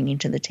she's bringing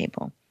to the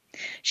table.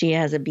 She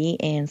has a BA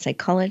in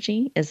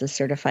psychology, is a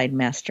certified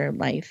master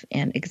life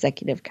and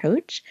executive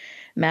coach,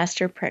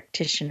 master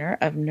practitioner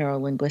of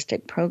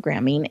neuro-linguistic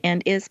programming,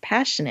 and is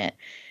passionate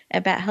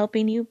about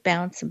helping you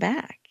bounce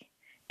back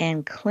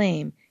and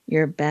claim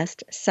your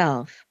best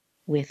self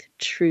with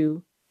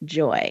true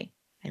joy.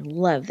 I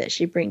love that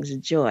she brings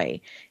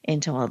joy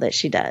into all that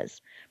she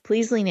does.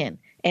 Please lean in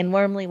and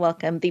warmly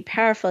welcome the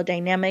powerful,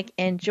 dynamic,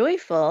 and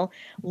joyful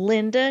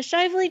Linda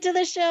Shively to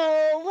the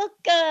show.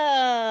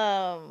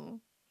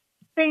 Welcome.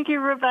 Thank you,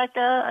 Rebecca.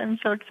 I'm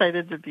so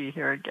excited to be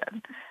here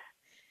again.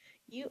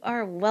 You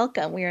are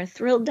welcome. We are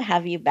thrilled to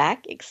have you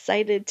back,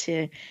 excited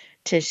to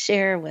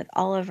share with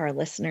all of our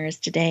listeners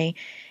today.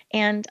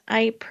 And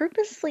I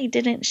purposely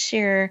didn't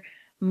share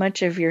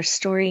much of your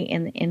story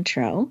in the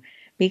intro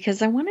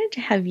because I wanted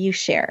to have you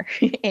share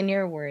in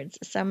your words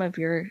some of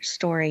your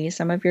story,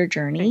 some of your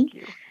journey. Thank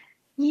you.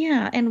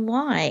 Yeah, and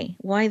why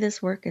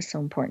this work is so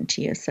important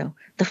to you. So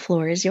the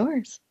floor is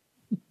yours.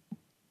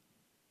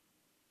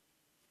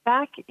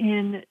 Back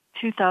in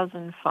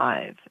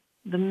 2005,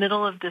 the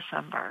middle of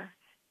December,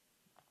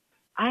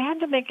 I had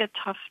to make a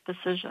tough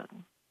decision.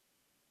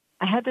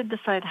 I had to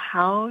decide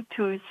how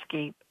to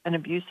escape an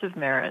abusive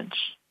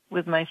marriage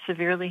with my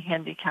severely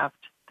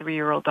handicapped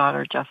 3-year-old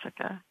daughter,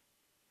 Jessica.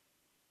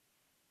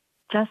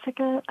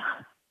 Jessica's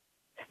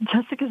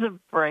a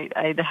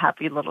bright-eyed,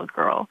 happy little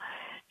girl.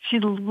 She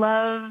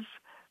loves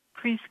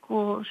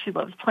preschool. She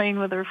loves playing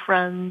with her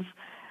friends.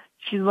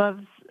 She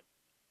loves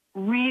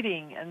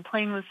reading and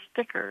playing with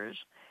stickers.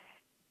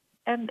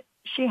 And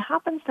she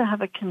happens to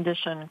have a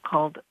condition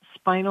called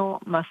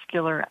spinal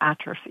muscular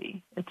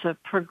atrophy. It's a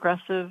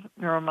progressive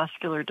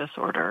neuromuscular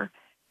disorder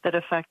that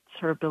affects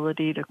her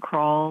ability to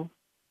crawl,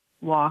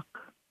 walk,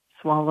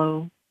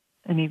 swallow,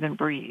 and even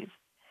breathe.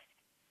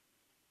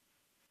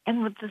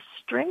 And with the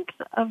strength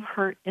of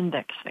her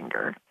index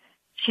finger,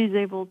 she's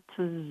able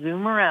to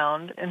zoom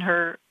around in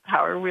her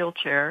power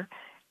wheelchair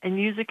and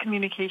use a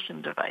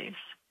communication device.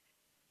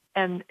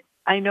 And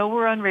I know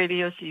we're on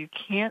radio, so you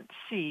can't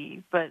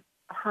see, but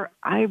her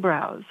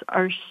eyebrows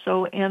are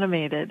so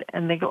animated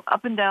and they go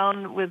up and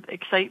down with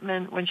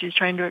excitement when she's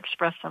trying to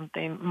express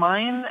something.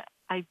 Mine,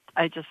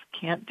 I just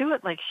can't do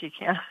it like she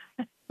can.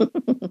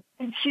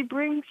 And she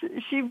brings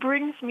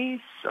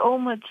me so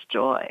much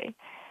joy.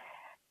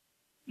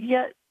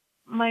 Yet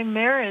my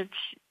marriage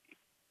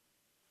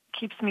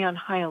keeps me on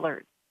high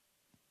alert.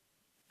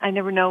 I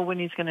never know when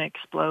he's going to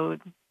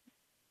explode.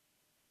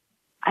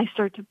 I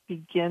start to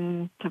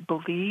begin to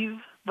believe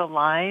the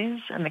lies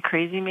and the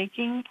crazy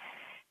making.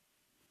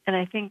 And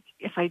I think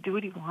if I do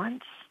what he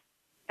wants,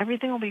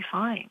 everything will be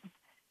fine.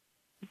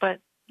 But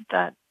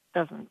that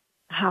doesn't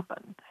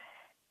happen.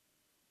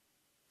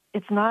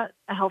 It's not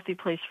a healthy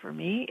place for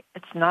me.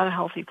 It's not a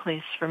healthy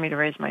place for me to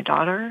raise my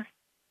daughter.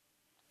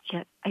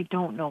 Yet I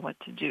don't know what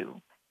to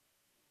do.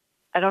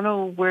 I don't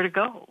know where to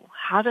go,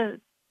 how to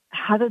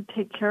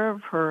take care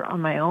of her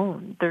on my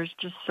own. There's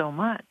just so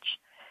much.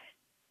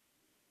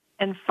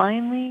 And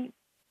finally,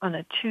 on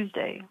a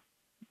Tuesday,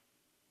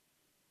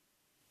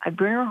 I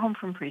bring her home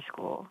from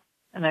preschool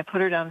and I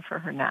put her down for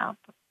her nap.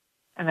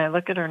 And I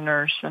look at her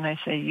nurse and I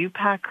say, you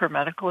pack her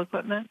medical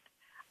equipment.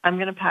 I'm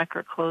going to pack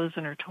her clothes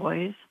and her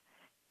toys.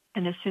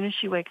 And as soon as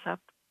she wakes up,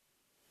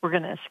 we're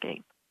going to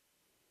escape.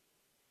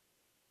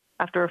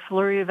 After a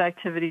flurry of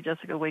activity,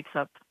 Jessica wakes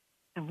up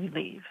and we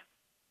leave.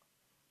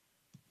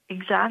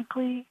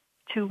 Exactly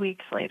 2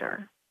 weeks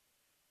later,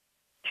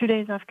 2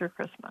 days after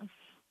Christmas,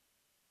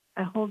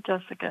 I hold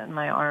Jessica in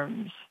my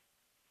arms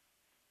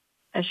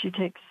as she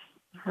takes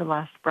her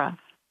last breath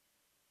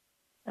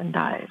and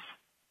dies.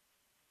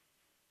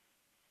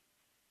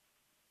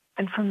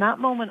 And from that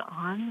moment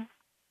on,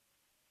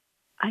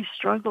 I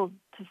struggled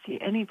to see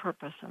any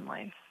purpose in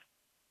life.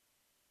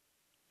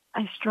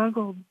 I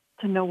struggled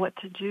to know what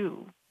to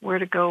do, where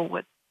to go,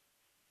 what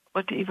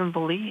to even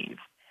believe.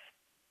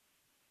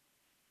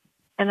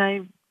 And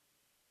I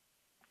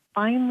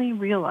finally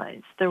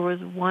realized there was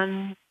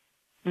one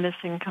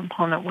missing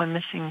component, one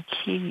missing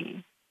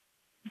key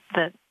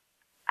that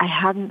I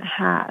hadn't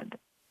had,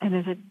 and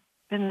it had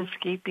been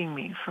escaping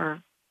me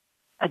for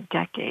a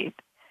decade.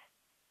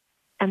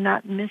 And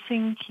that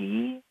missing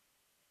key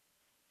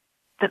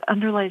that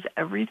underlies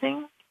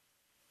everything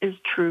is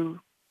true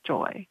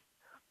joy.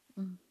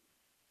 Mm.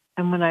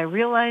 And when I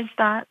realized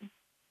that,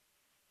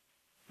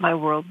 my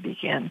world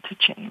began to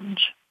change.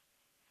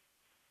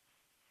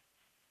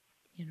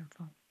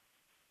 Beautiful.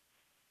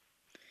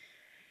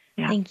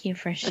 Yeah. Thank you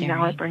for sharing. And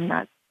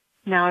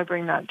now I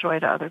bring that joy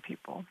to other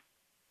people.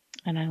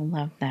 And I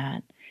love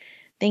that.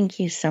 Thank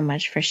you so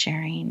much for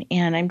sharing.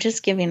 And I'm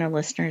just giving our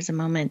listeners a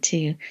moment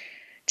to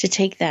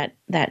take that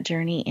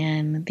journey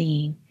in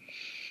the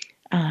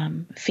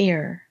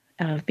fear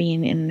of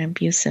being in an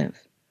abusive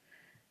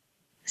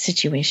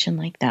situation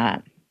like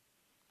that,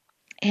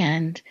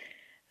 and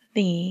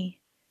the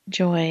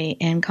joy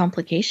and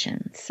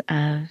complications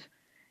of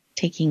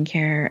taking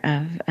care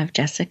of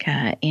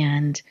Jessica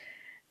and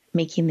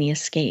making the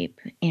escape,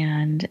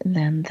 and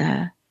then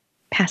the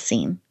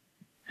passing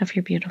of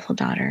your beautiful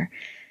daughter,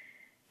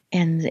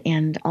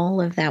 and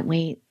all of that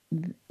weight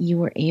you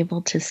were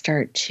able to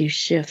start to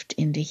shift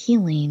into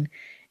healing.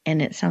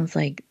 And it sounds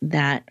like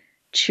that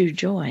true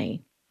joy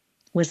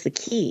was the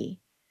key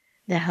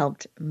that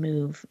helped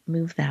move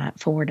that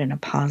forward in a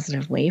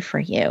positive way for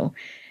you.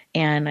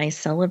 And I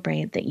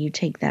celebrate that you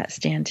take that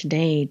stand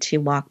today to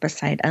walk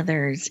beside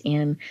others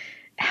and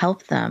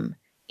help them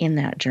in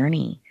that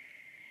journey.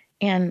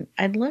 And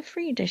I'd love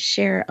for you to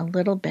share a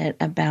little bit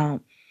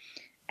about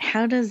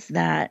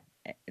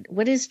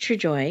what is true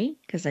joy?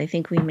 Because I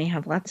think we may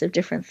have lots of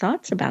different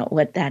thoughts about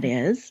what that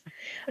is.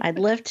 I'd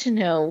love to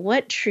know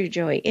what true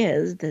joy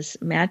is, this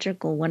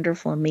magical,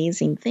 wonderful,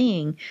 amazing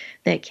thing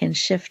that can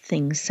shift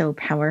things so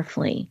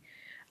powerfully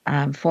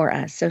for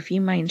us. So if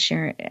you mind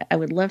sharing, I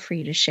would love for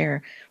you to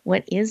share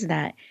what is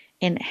that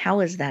and how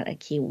is that a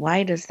key?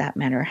 Why does that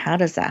matter? How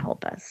does that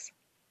help us?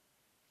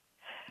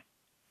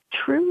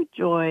 True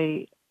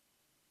joy,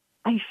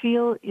 I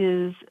feel,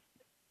 is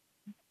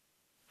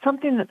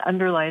something that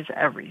underlies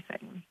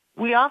everything.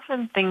 We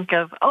often think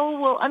of, oh,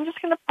 well, I'm just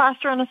going to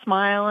plaster on a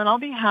smile and I'll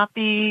be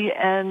happy.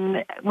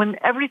 And when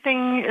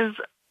everything is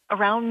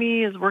around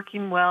me is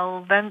working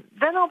well, then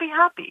I'll be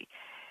happy.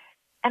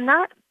 And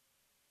that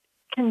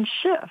can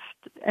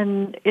shift,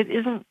 and it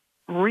isn't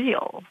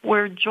real.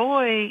 Where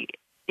joy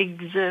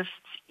exists,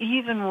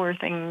 even where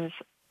things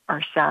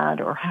are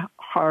sad or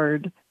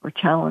hard or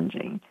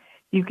challenging,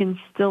 you can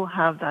still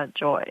have that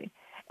joy.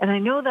 And I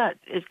know that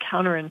is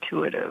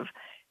counterintuitive,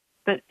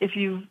 but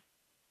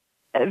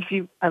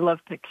I love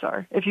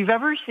Pixar. If you've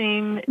ever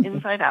seen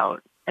Inside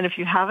Out, and if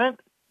you haven't,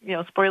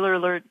 spoiler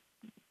alert,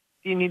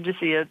 you need to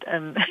see it.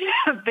 And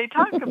they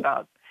talk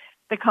about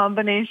the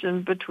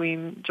combination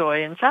between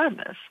joy and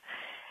sadness.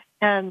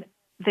 And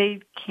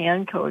they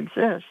can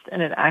coexist,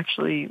 and it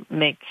actually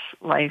makes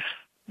life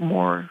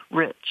more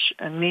rich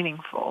and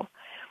meaningful.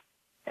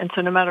 And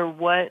so no matter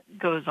what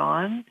goes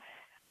on,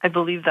 I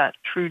believe that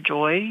true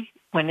joy,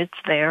 when it's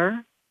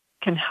there,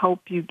 can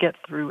help you get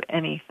through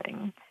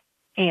anything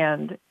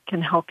and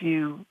can help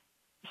you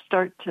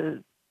start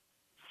to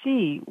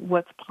see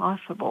what's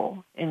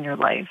possible in your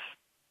life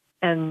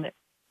and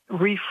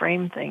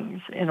reframe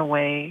things in a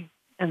way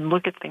and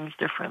look at things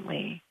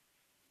differently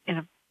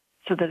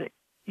so that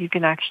you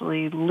can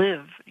actually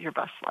live your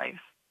best life.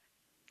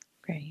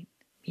 Great.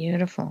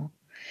 Beautiful.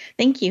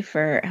 Thank you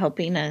for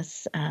helping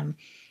us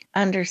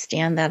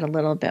understand that a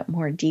little bit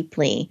more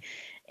deeply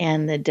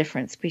and the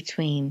difference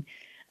between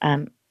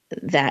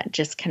that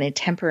just kind of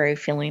temporary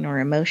feeling or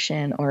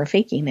emotion or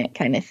faking it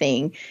kind of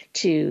thing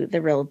to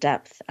the real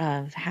depth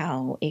of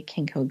how it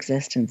can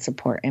coexist and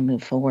support and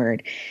move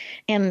forward.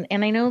 And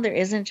I know there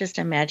isn't just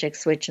a magic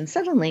switch and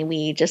suddenly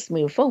we just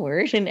move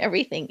forward and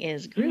everything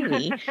is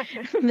groovy,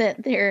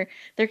 that there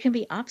can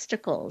be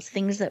obstacles,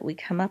 things that we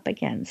come up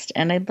against.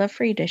 And I'd love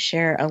for you to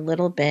share a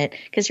little bit,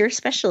 because you're a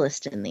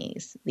specialist in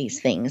these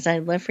things.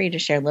 I'd love for you to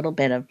share a little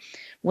bit of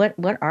what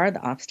are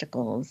the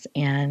obstacles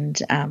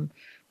and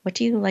what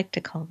do you like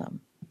to call them?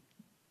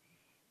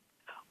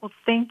 Well,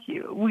 thank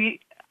you.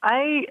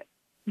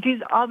 These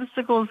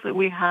obstacles that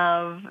we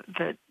have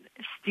that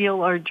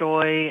steal our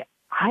joy,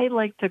 I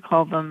like to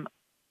call them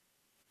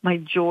my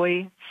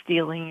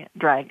joy-stealing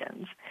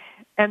dragons.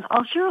 And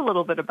I'll share a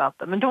little bit about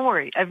them. And don't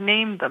worry, I've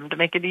named them to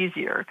make it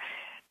easier.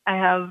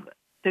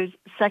 There's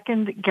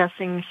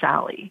second-guessing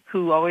Sally,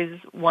 who always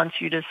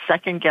wants you to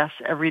second-guess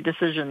every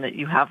decision that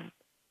you have.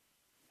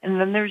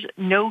 And then there's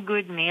no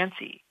good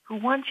Nancy, who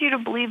wants you to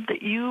believe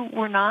that you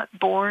were not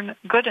born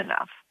good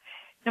enough.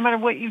 No matter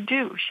what you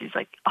do, she's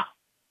like, oh,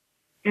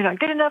 you're not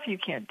good enough, you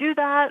can't do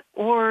that.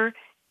 Or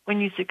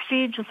when you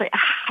succeed, she'll say,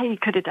 you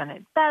could have done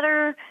it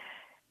better.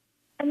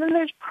 And then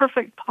there's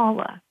perfect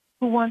Paula,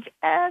 who wants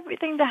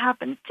everything to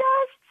happen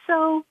just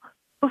so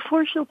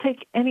before she'll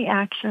take any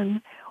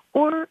action,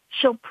 or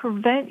she'll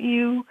prevent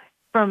you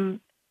from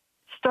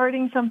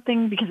starting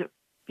something because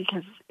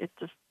it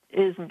just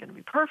isn't going to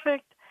be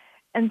perfect.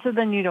 And so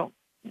then you don't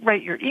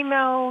write your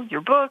email,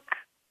 your book,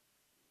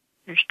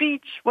 your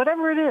speech,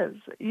 whatever it is.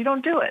 You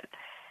don't do it.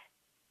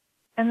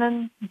 And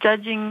then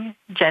judging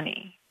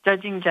Jenny.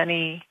 Judging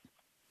Jenny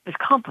is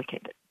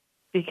complicated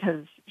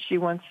because she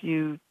wants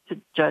you to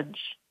judge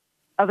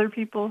other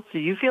people so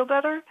you feel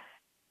better.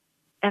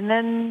 And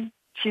then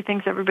she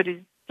thinks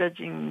everybody's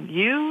judging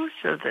you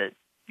so that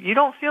you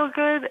don't feel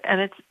good.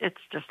 And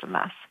it's just a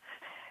mess.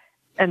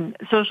 And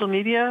social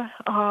media,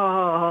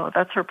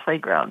 that's her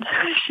playground.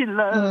 She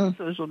loves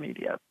social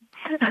media.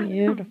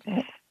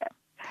 Beautiful.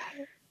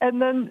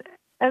 And then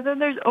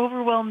there's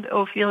overwhelmed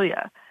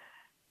Ophelia,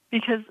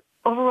 because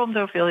overwhelmed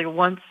Ophelia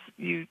wants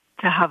you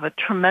to have a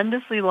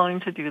tremendously long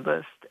to-do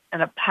list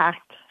and a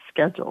packed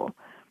schedule,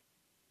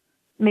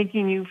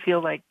 making you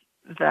feel like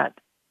that,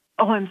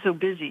 I'm so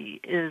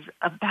busy, is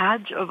a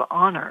badge of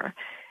honor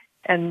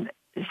and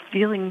is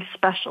feeling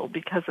special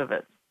because of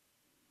it.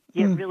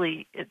 Yet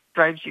really, it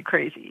drives you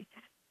crazy.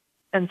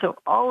 And so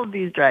all of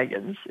these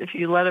dragons, if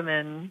you let them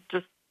in,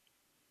 just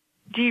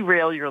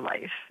derail your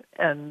life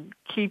and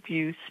keep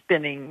you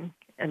spinning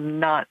and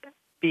not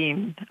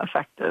being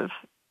effective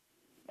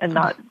and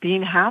not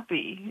being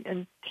happy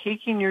and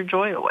taking your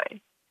joy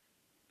away.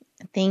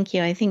 Thank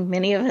you. I think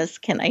many of us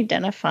can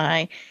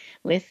identify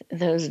with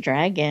those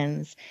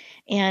dragons.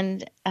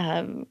 And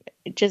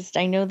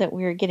I know that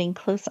we're getting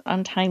close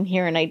on time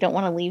here, and I don't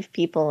want to leave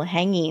people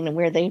hanging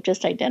where they've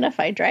just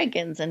identified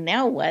dragons. And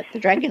now what? The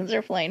dragons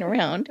are flying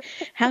around.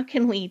 How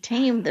can we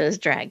tame those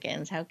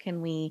dragons? How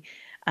can we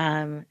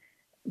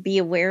be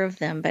aware of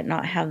them but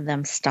not have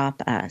them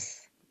stop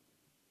us?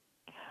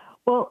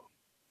 Well,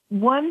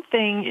 one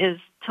thing is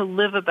to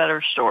live a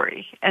better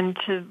story and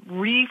to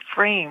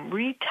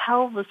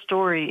retell the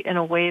story in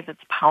a way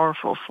that's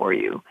powerful for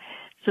you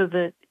so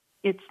that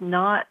it's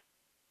not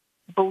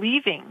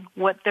believing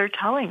what they're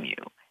telling you.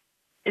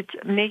 It's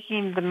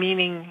making the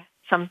meaning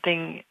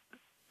something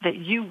that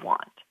you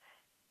want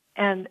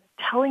and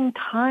telling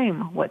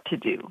time what to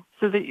do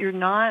so that you're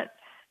not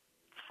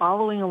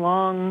following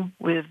along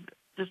with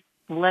just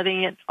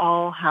letting it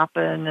all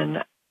happen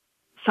and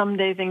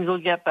someday things will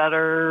get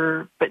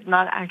better, but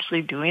not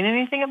actually doing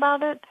anything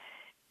about it,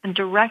 and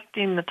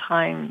directing the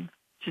time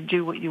to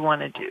do what you want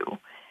to do.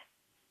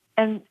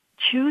 And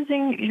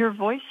choosing your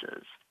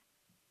voices.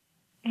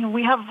 You know,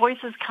 we have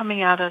voices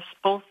coming at us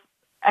both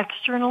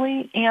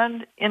externally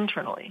and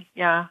internally.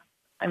 Yeah.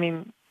 I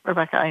mean,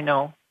 Rebecca, I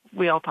know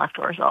we all talk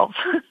to ourselves.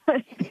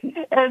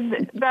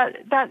 And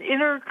that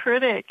inner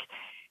critic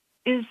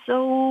is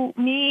so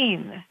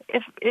mean.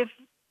 If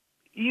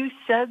you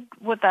said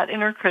what that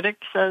inner critic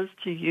says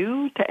to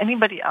you, to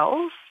anybody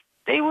else,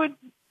 they would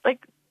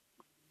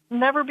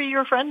never be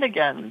your friend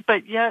again.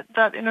 But yet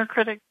that inner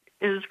critic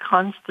is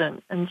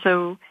constant. And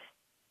so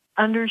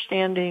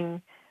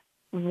understanding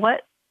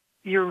what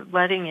you're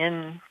letting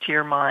into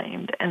your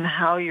mind and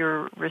how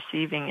you're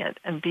receiving it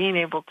and being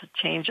able to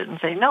change it and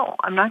say, no,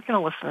 I'm not going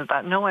to listen to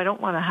that. No, I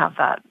don't want to have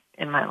that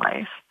in my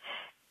life.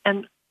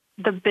 And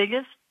the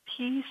biggest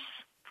piece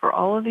for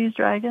all of these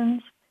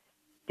dragons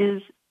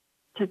is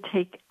to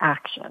take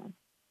action.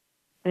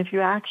 And if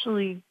you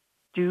actually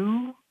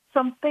do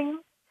something,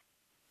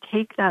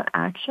 take that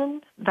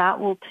action, that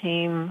will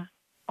tame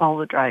all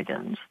the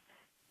dragons.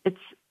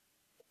 It's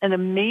an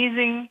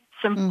amazing,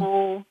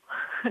 simple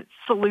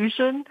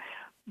solution,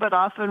 but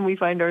often we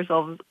find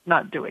ourselves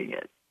not doing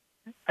it.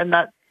 And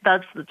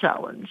that's the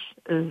challenge,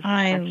 is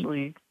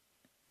actually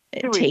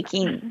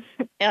taking.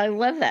 I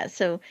love that.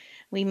 So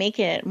we make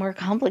it more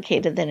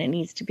complicated than it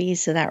needs to be.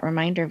 So that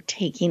reminder of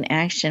taking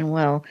action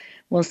will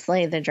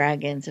slay the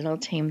dragons. It'll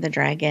tame the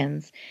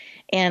dragons.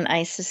 And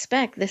I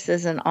suspect this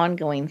is an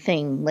ongoing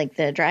thing. Like,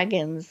 the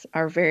dragons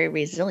are very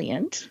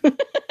resilient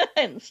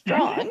and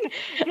strong.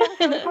 Yes,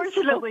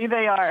 unfortunately,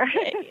 they are.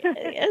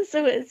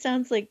 So it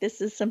sounds like this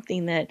is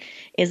something that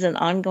is an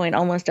ongoing,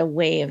 almost a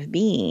way of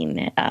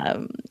being,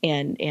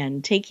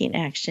 and taking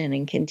action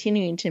and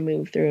continuing to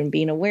move through and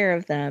being aware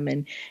of them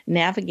and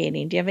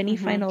navigating. Do you have any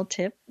final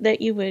tip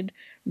that you would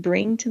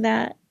bring to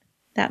that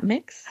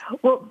mix?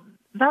 Well,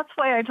 that's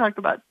why I talk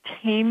about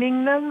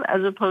taming them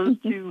as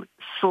opposed to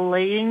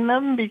slaying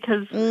them,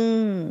 because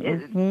they're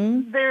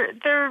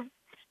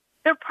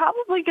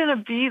probably going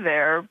to be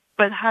there,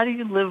 but how do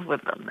you live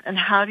with them, and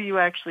how do you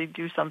actually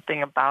do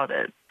something about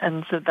it?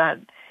 And so that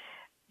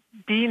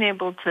being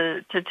able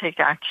to take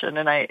action,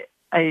 and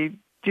I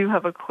do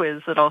have a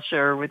quiz that I'll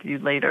share with you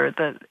later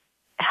that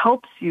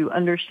helps you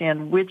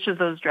understand which of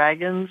those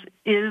dragons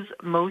is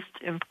most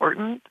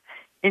important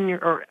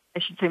or I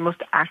should say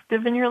most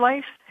active in your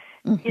life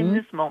in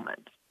this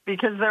moment,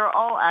 because they're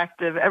all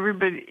active.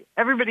 Everybody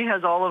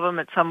has all of them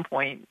at some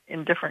point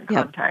in different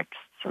contexts,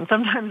 and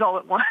sometimes all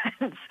at once.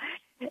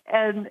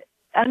 And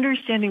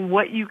understanding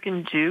what you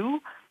can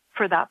do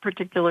for that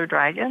particular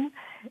dragon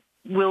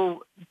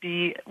will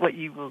be what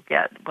you will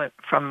get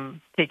from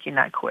taking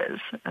that quiz.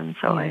 And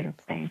so I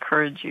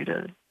encourage you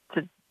to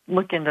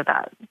look into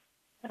that.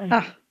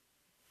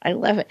 I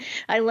love it.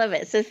 I love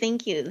it. So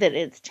thank you that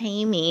it's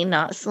taming,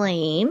 not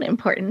slaying.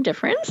 Important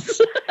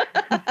difference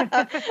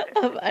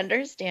of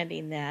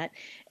understanding that.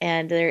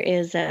 And there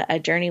is a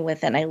journey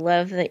with it. And I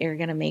love that you're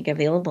going to make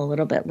available a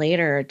little bit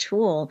later a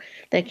tool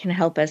that can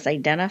help us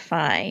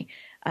identify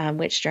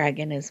which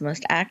dragon is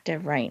most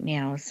active right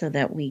now, so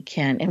that we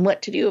can, and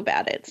what to do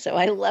about it. So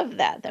I love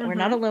that we're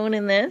not alone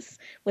in this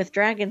with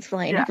dragons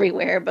flying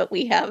everywhere, but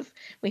we have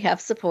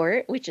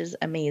support, which is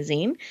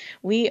amazing.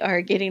 We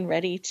are getting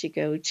ready to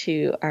go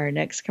to our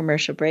next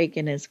commercial break.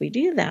 And as we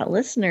do that,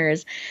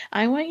 listeners,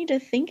 I want you to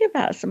think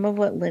about some of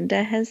what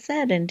Linda has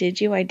said. And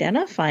did you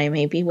identify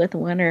maybe with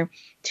one or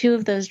two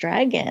of those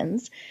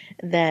dragons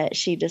that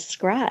she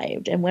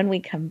described? And when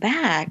we come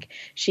back,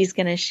 she's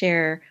going to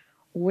share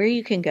where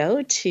you can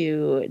go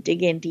to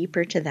dig in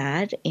deeper to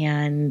that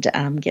and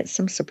get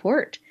some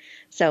support.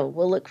 So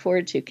we'll look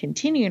forward to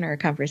continuing our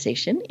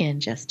conversation in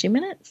just 2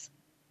 minutes.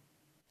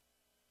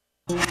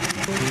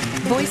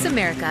 Voice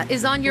America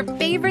is on your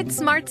favorite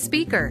smart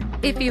speaker.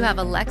 If you have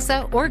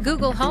Alexa or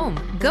Google Home,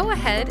 go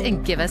ahead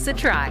and give us a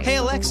try. Hey,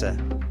 Alexa,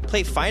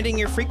 play Finding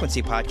Your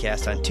Frequency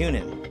podcast on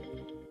TuneIn.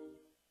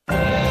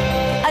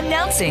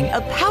 Announcing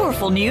a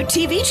powerful new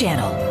TV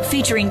channel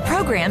featuring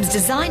programs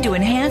designed to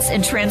enhance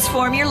and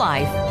transform your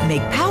life.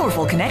 Make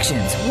powerful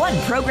connections, one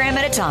program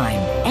at a time.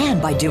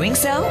 And by doing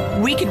so,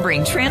 we can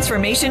bring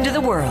transformation to the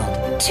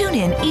world. Tune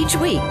in each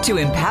week to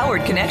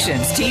Empowered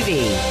Connections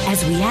TV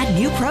as we add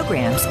new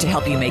programs to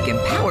help you make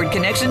empowered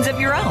connections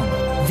of your own.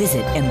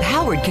 Visit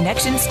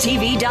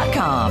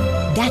empoweredconnectionstv.com.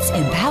 That's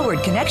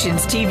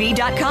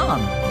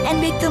empoweredconnectionstv.com.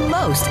 And make the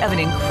most of an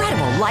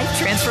incredible life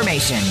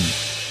transformation.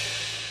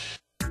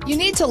 You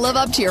need to live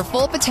up to your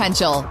full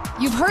potential.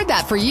 You've heard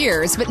that for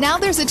years, but now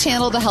there's a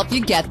channel to help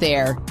you get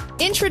there.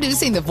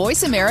 Introducing the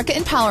Voice America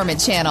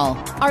Empowerment Channel.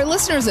 Our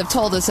listeners have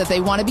told us that they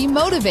want to be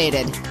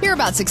motivated, hear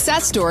about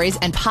success stories,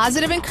 and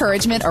positive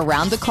encouragement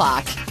around the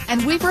clock.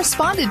 And we've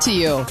responded to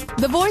you.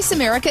 The Voice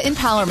America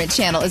Empowerment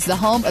Channel is the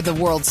home of the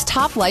world's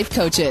top life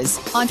coaches,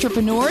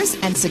 entrepreneurs,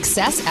 and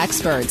success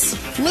experts.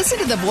 Listen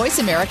to the Voice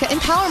America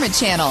Empowerment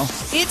Channel.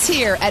 It's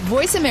here at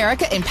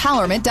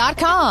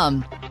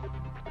voiceamericaempowerment.com.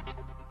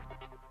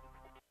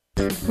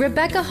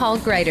 Rebecca Hall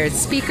Greider's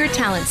Speaker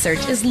Talent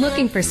Search is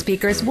looking for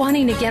speakers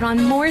wanting to get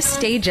on more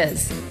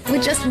stages.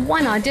 With just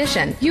one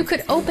audition, you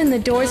could open the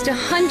doors to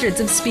hundreds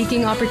of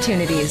speaking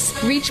opportunities,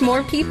 reach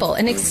more people,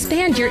 and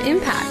expand your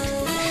impact.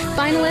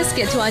 Finalists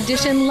get to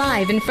audition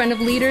live in front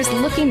of leaders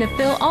looking to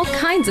fill all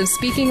kinds of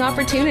speaking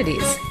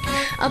opportunities.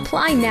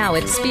 Apply now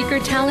at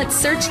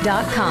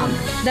SpeakerTalentSearch.com.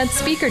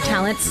 That's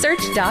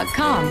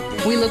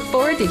SpeakerTalentSearch.com. We look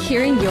forward to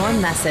hearing your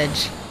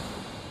message.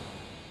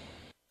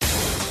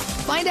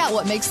 Find out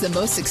what makes the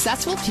most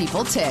successful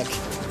people tick.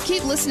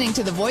 Keep listening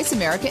to the Voice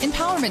America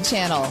Empowerment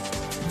Channel.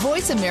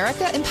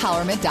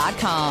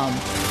 VoiceAmericaEmpowerment.com.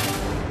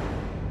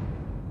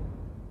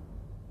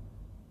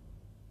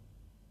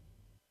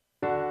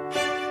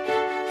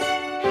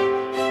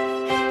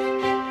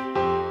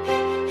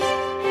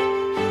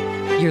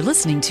 You're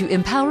listening to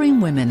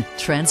Empowering Women,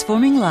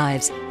 Transforming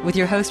Lives with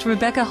your host,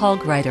 Rebecca Hall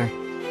Greider.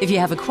 If you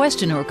have a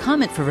question or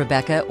comment for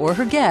Rebecca or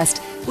her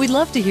guest, we'd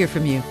love to hear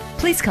from you.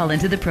 Please call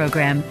into the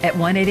program at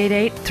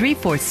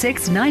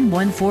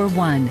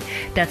 1-888-346-9141.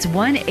 That's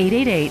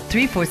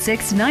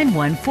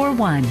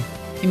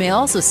 1-888-346-9141. You may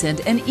also send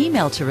an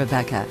email to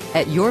Rebecca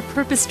at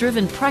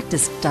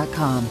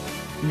yourpurposedrivenpractice.com.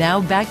 Now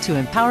back to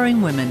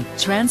Empowering Women,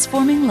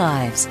 Transforming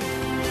Lives.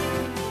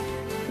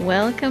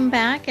 Welcome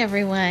back,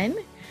 everyone.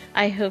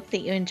 I hope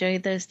that you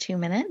enjoyed those 2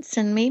 minutes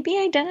and maybe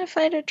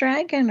identified a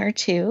dragon or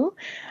two,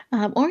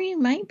 or you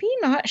might be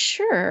not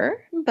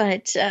sure,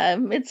 but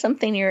it's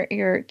something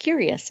you're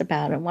curious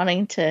about and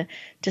wanting to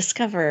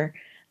discover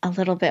a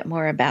little bit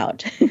more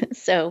about.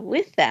 So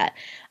with that,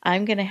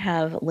 I'm going to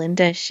have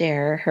Linda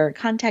share her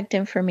contact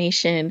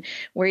information,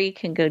 where you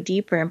can go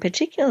deeper, and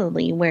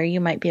particularly where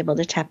you might be able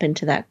to tap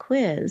into that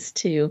quiz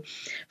to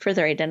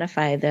further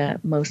identify the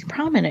most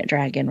prominent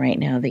dragon right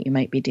now that you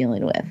might be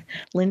dealing with.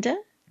 Linda?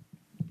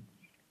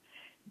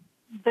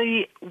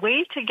 The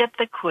way to get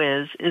the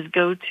quiz is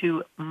go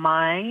to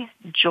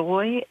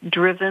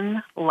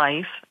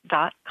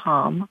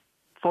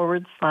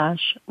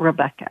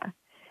myjoydrivenlife.com/Rebecca.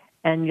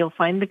 And you'll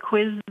find the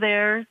quiz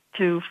there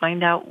to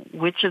find out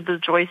which of the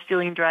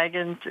joy-stealing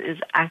dragons is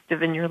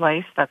active in your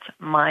life. That's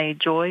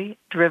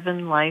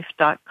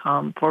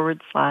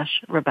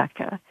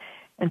myjoydrivenlife.com/Rebecca.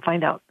 And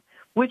find out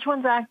which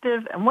one's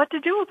active and what to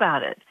do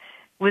about it.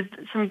 With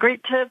some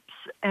great tips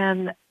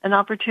and an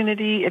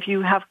opportunity, if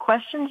you have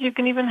questions, you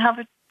can even have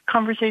a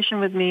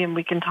conversation with me and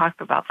we can talk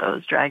about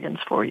those dragons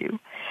for you.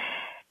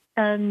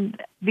 And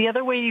the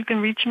other way you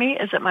can reach me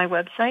is at my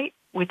website,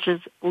 which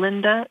is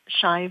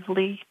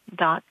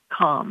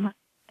lindashively.com.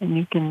 And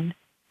you can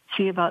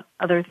see about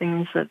other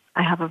things that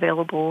I have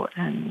available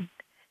and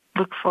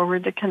look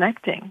forward to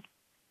connecting.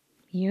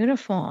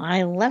 Beautiful.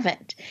 I love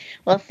it.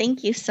 Well,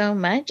 thank you so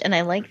much. And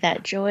I like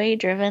that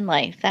joy-driven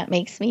life. That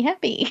makes me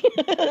happy.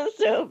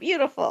 So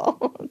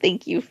beautiful.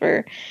 Thank you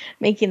for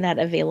making that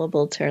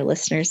available to our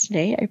listeners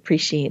today. I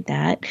appreciate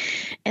that.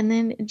 And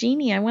then,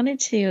 Jeannie, I wanted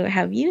to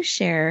have you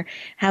share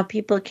how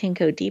people can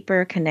go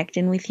deeper, connect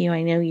in with you.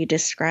 I know you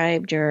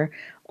described your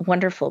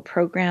wonderful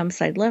program,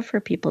 so I'd love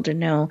for people to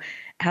know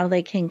how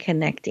they can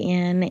connect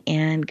in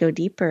and go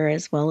deeper,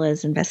 as well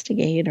as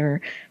investigate or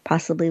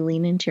possibly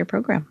lean into your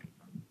program.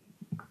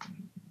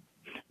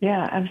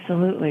 Yeah,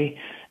 absolutely.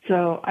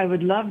 So I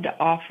would love to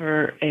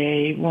offer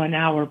a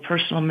 1-hour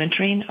personal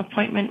mentoring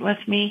appointment with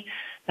me.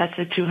 That's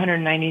a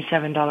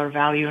 $297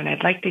 value, and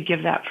I'd like to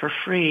give that for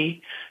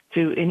free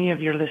to any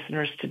of your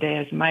listeners today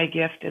as my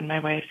gift and my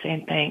way of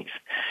saying thanks.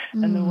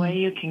 And the way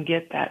you can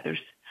get that,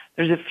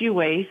 there's a few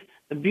ways.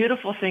 The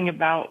beautiful thing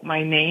about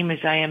my name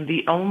is I am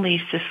the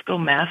only Cisco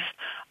meth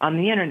on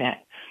the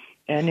internet.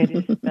 And it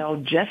is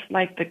spelled just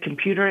like the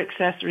computer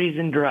accessories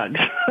and drugs.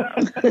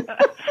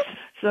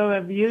 So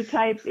if you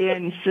type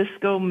in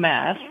Cisco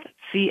Meth,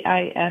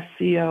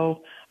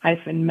 CISCO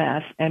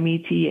 -meth,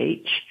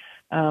 METH,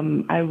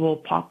 I will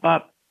pop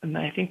up,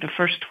 I think, the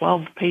first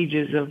 12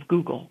 pages of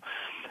Google.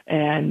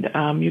 And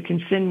you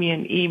can send me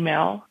an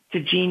email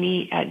to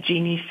Jeannie at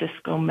Jeannie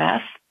Cisco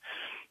Meth.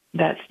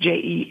 That's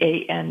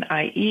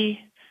JEANIE,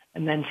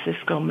 and then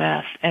Cisco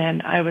Meth.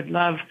 And I would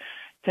love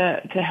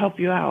to help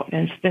you out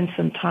and spend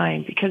some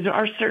time, because there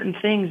are certain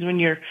things when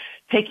you're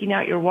taking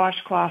out your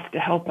washcloth to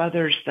help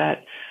others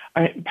that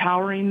are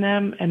empowering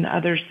them and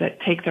others that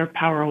take their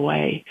power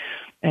away.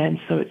 And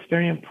so it's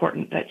very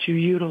important that you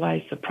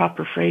utilize the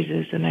proper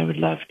phrases, and I would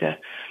love to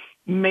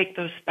make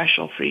those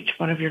special for each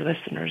one of your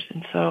listeners.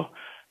 And so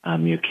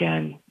you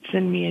can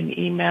send me an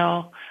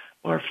email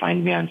or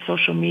find me on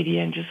social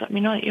media and just let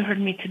me know that you heard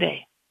me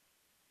today.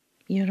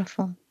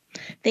 Beautiful.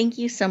 Thank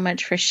you so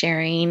much for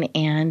sharing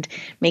and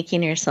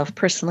making yourself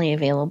personally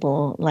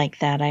available like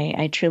that.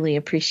 I truly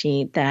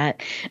appreciate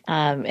that.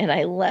 And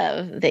I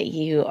love that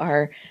you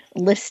are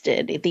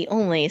listed, the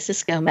only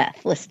Cisco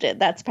Meth listed.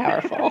 That's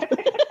powerful.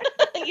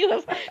 You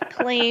have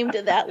claimed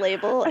that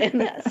label in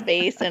that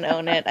space and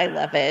own it. I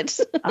love it.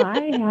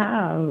 I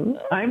have.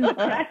 I'm the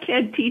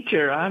crackhead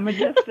teacher. I'm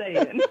just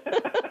saying.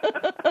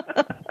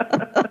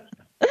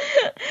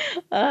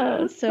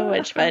 Oh, so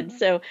much fun.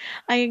 So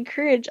I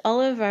encourage all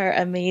of our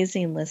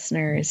amazing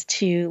listeners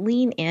to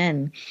lean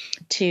in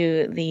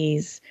to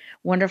these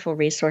wonderful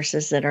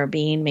resources that are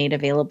being made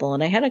available.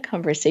 And I had a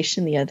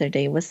conversation the other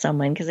day with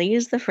someone, because I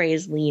use the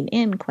phrase lean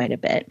in quite a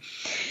bit.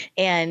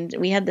 And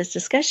we had this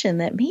discussion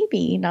that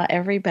maybe not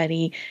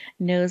everybody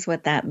knows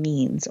what that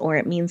means, or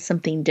it means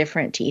something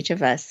different to each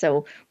of us.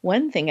 So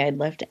one thing I'd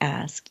love to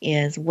ask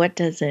is, what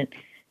does it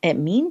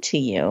mean to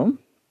you?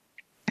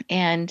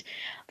 And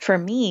for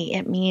me,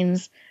 it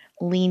means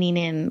leaning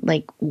in,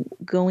 like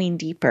going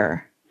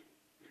deeper,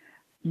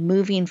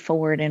 moving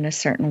forward in a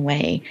certain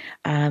way,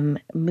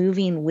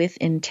 moving with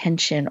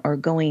intention, or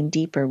going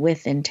deeper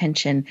with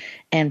intention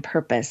and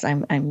purpose.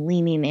 I'm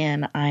leaning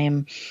in,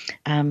 I'm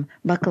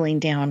buckling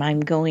down, I'm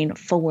going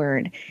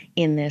forward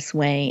in this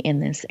way, in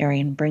this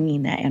area, and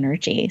bringing that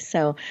energy.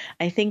 So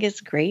I think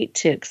it's great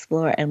to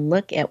explore and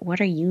look at,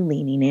 what are you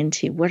leaning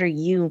into? What are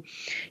you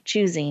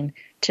choosing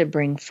to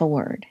bring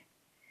forward?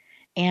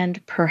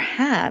 And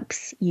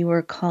perhaps you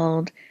are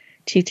called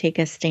to take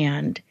a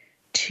stand,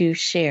 to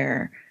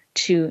share,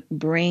 to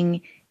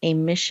bring a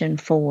mission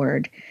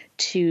forward,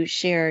 to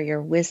share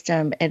your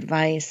wisdom,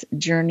 advice,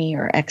 journey,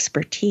 or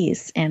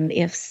expertise. And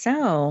if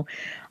so,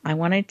 I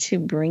wanted to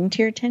bring to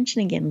your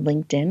attention again,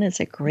 LinkedIn is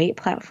a great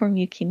platform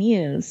you can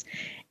use.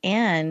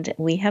 And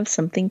we have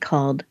something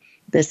called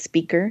the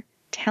Speaker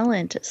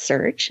Talent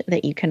Search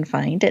that you can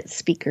find at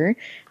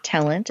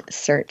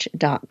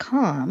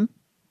speakertalentsearch.com.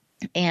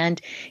 And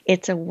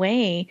it's a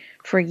way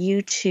for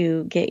you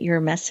to get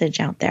your message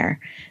out there.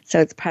 So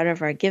it's part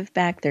of our give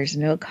back. There's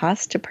no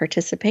cost to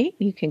participate.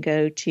 You can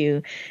go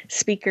to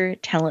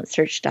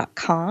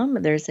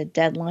speakertalentsearch.com. There's a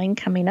deadline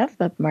coming up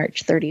of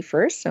March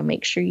 31st. So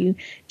make sure you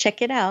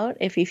check it out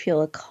if you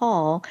feel a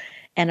call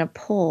and a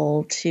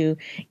pull to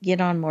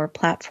get on more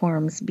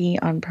platforms, be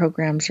on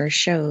programs or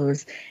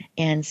shows,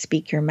 and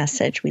speak your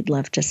message. We'd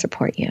love to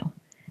support you.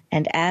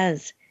 And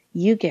as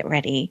you get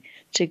ready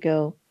to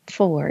go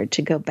forward,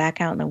 to go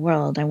back out in the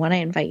world, I want to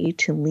invite you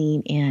to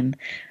lean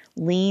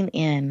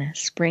in,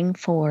 spring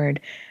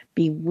forward,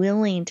 be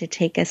willing to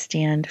take a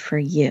stand for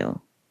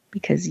you,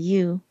 because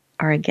you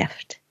are a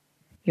gift.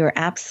 You're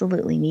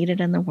absolutely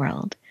needed in the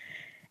world.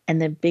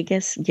 And the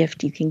biggest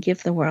gift you can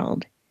give the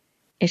world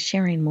is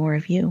sharing more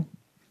of you.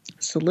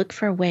 So look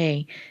for a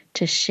way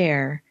to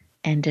share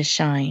and to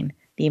shine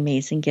the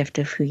amazing gift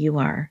of who you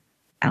are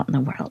out in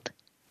the world.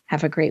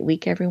 Have a great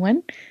week,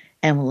 everyone,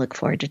 and we'll look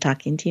forward to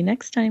talking to you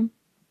next time.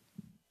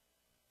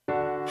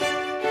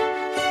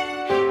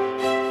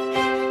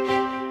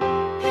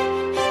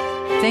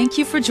 Thank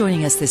you for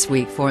joining us this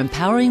week for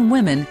Empowering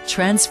Women,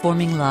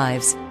 Transforming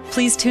Lives.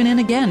 Please tune in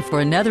again for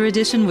another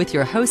edition with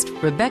your host,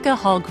 Rebecca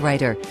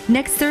Hall-Gruyter,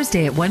 next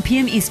Thursday at 1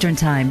 p.m. Eastern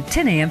Time,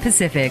 10 a.m.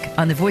 Pacific,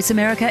 on the Voice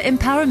America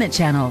Empowerment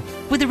Channel,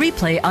 with a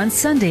replay on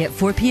Sunday at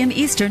 4 p.m.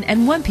 Eastern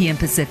and 1 p.m.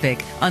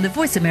 Pacific on the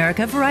Voice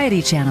America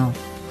Variety Channel.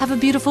 Have a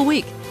beautiful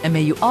week, and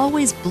may you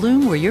always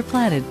bloom where you're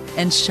planted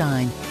and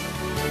shine.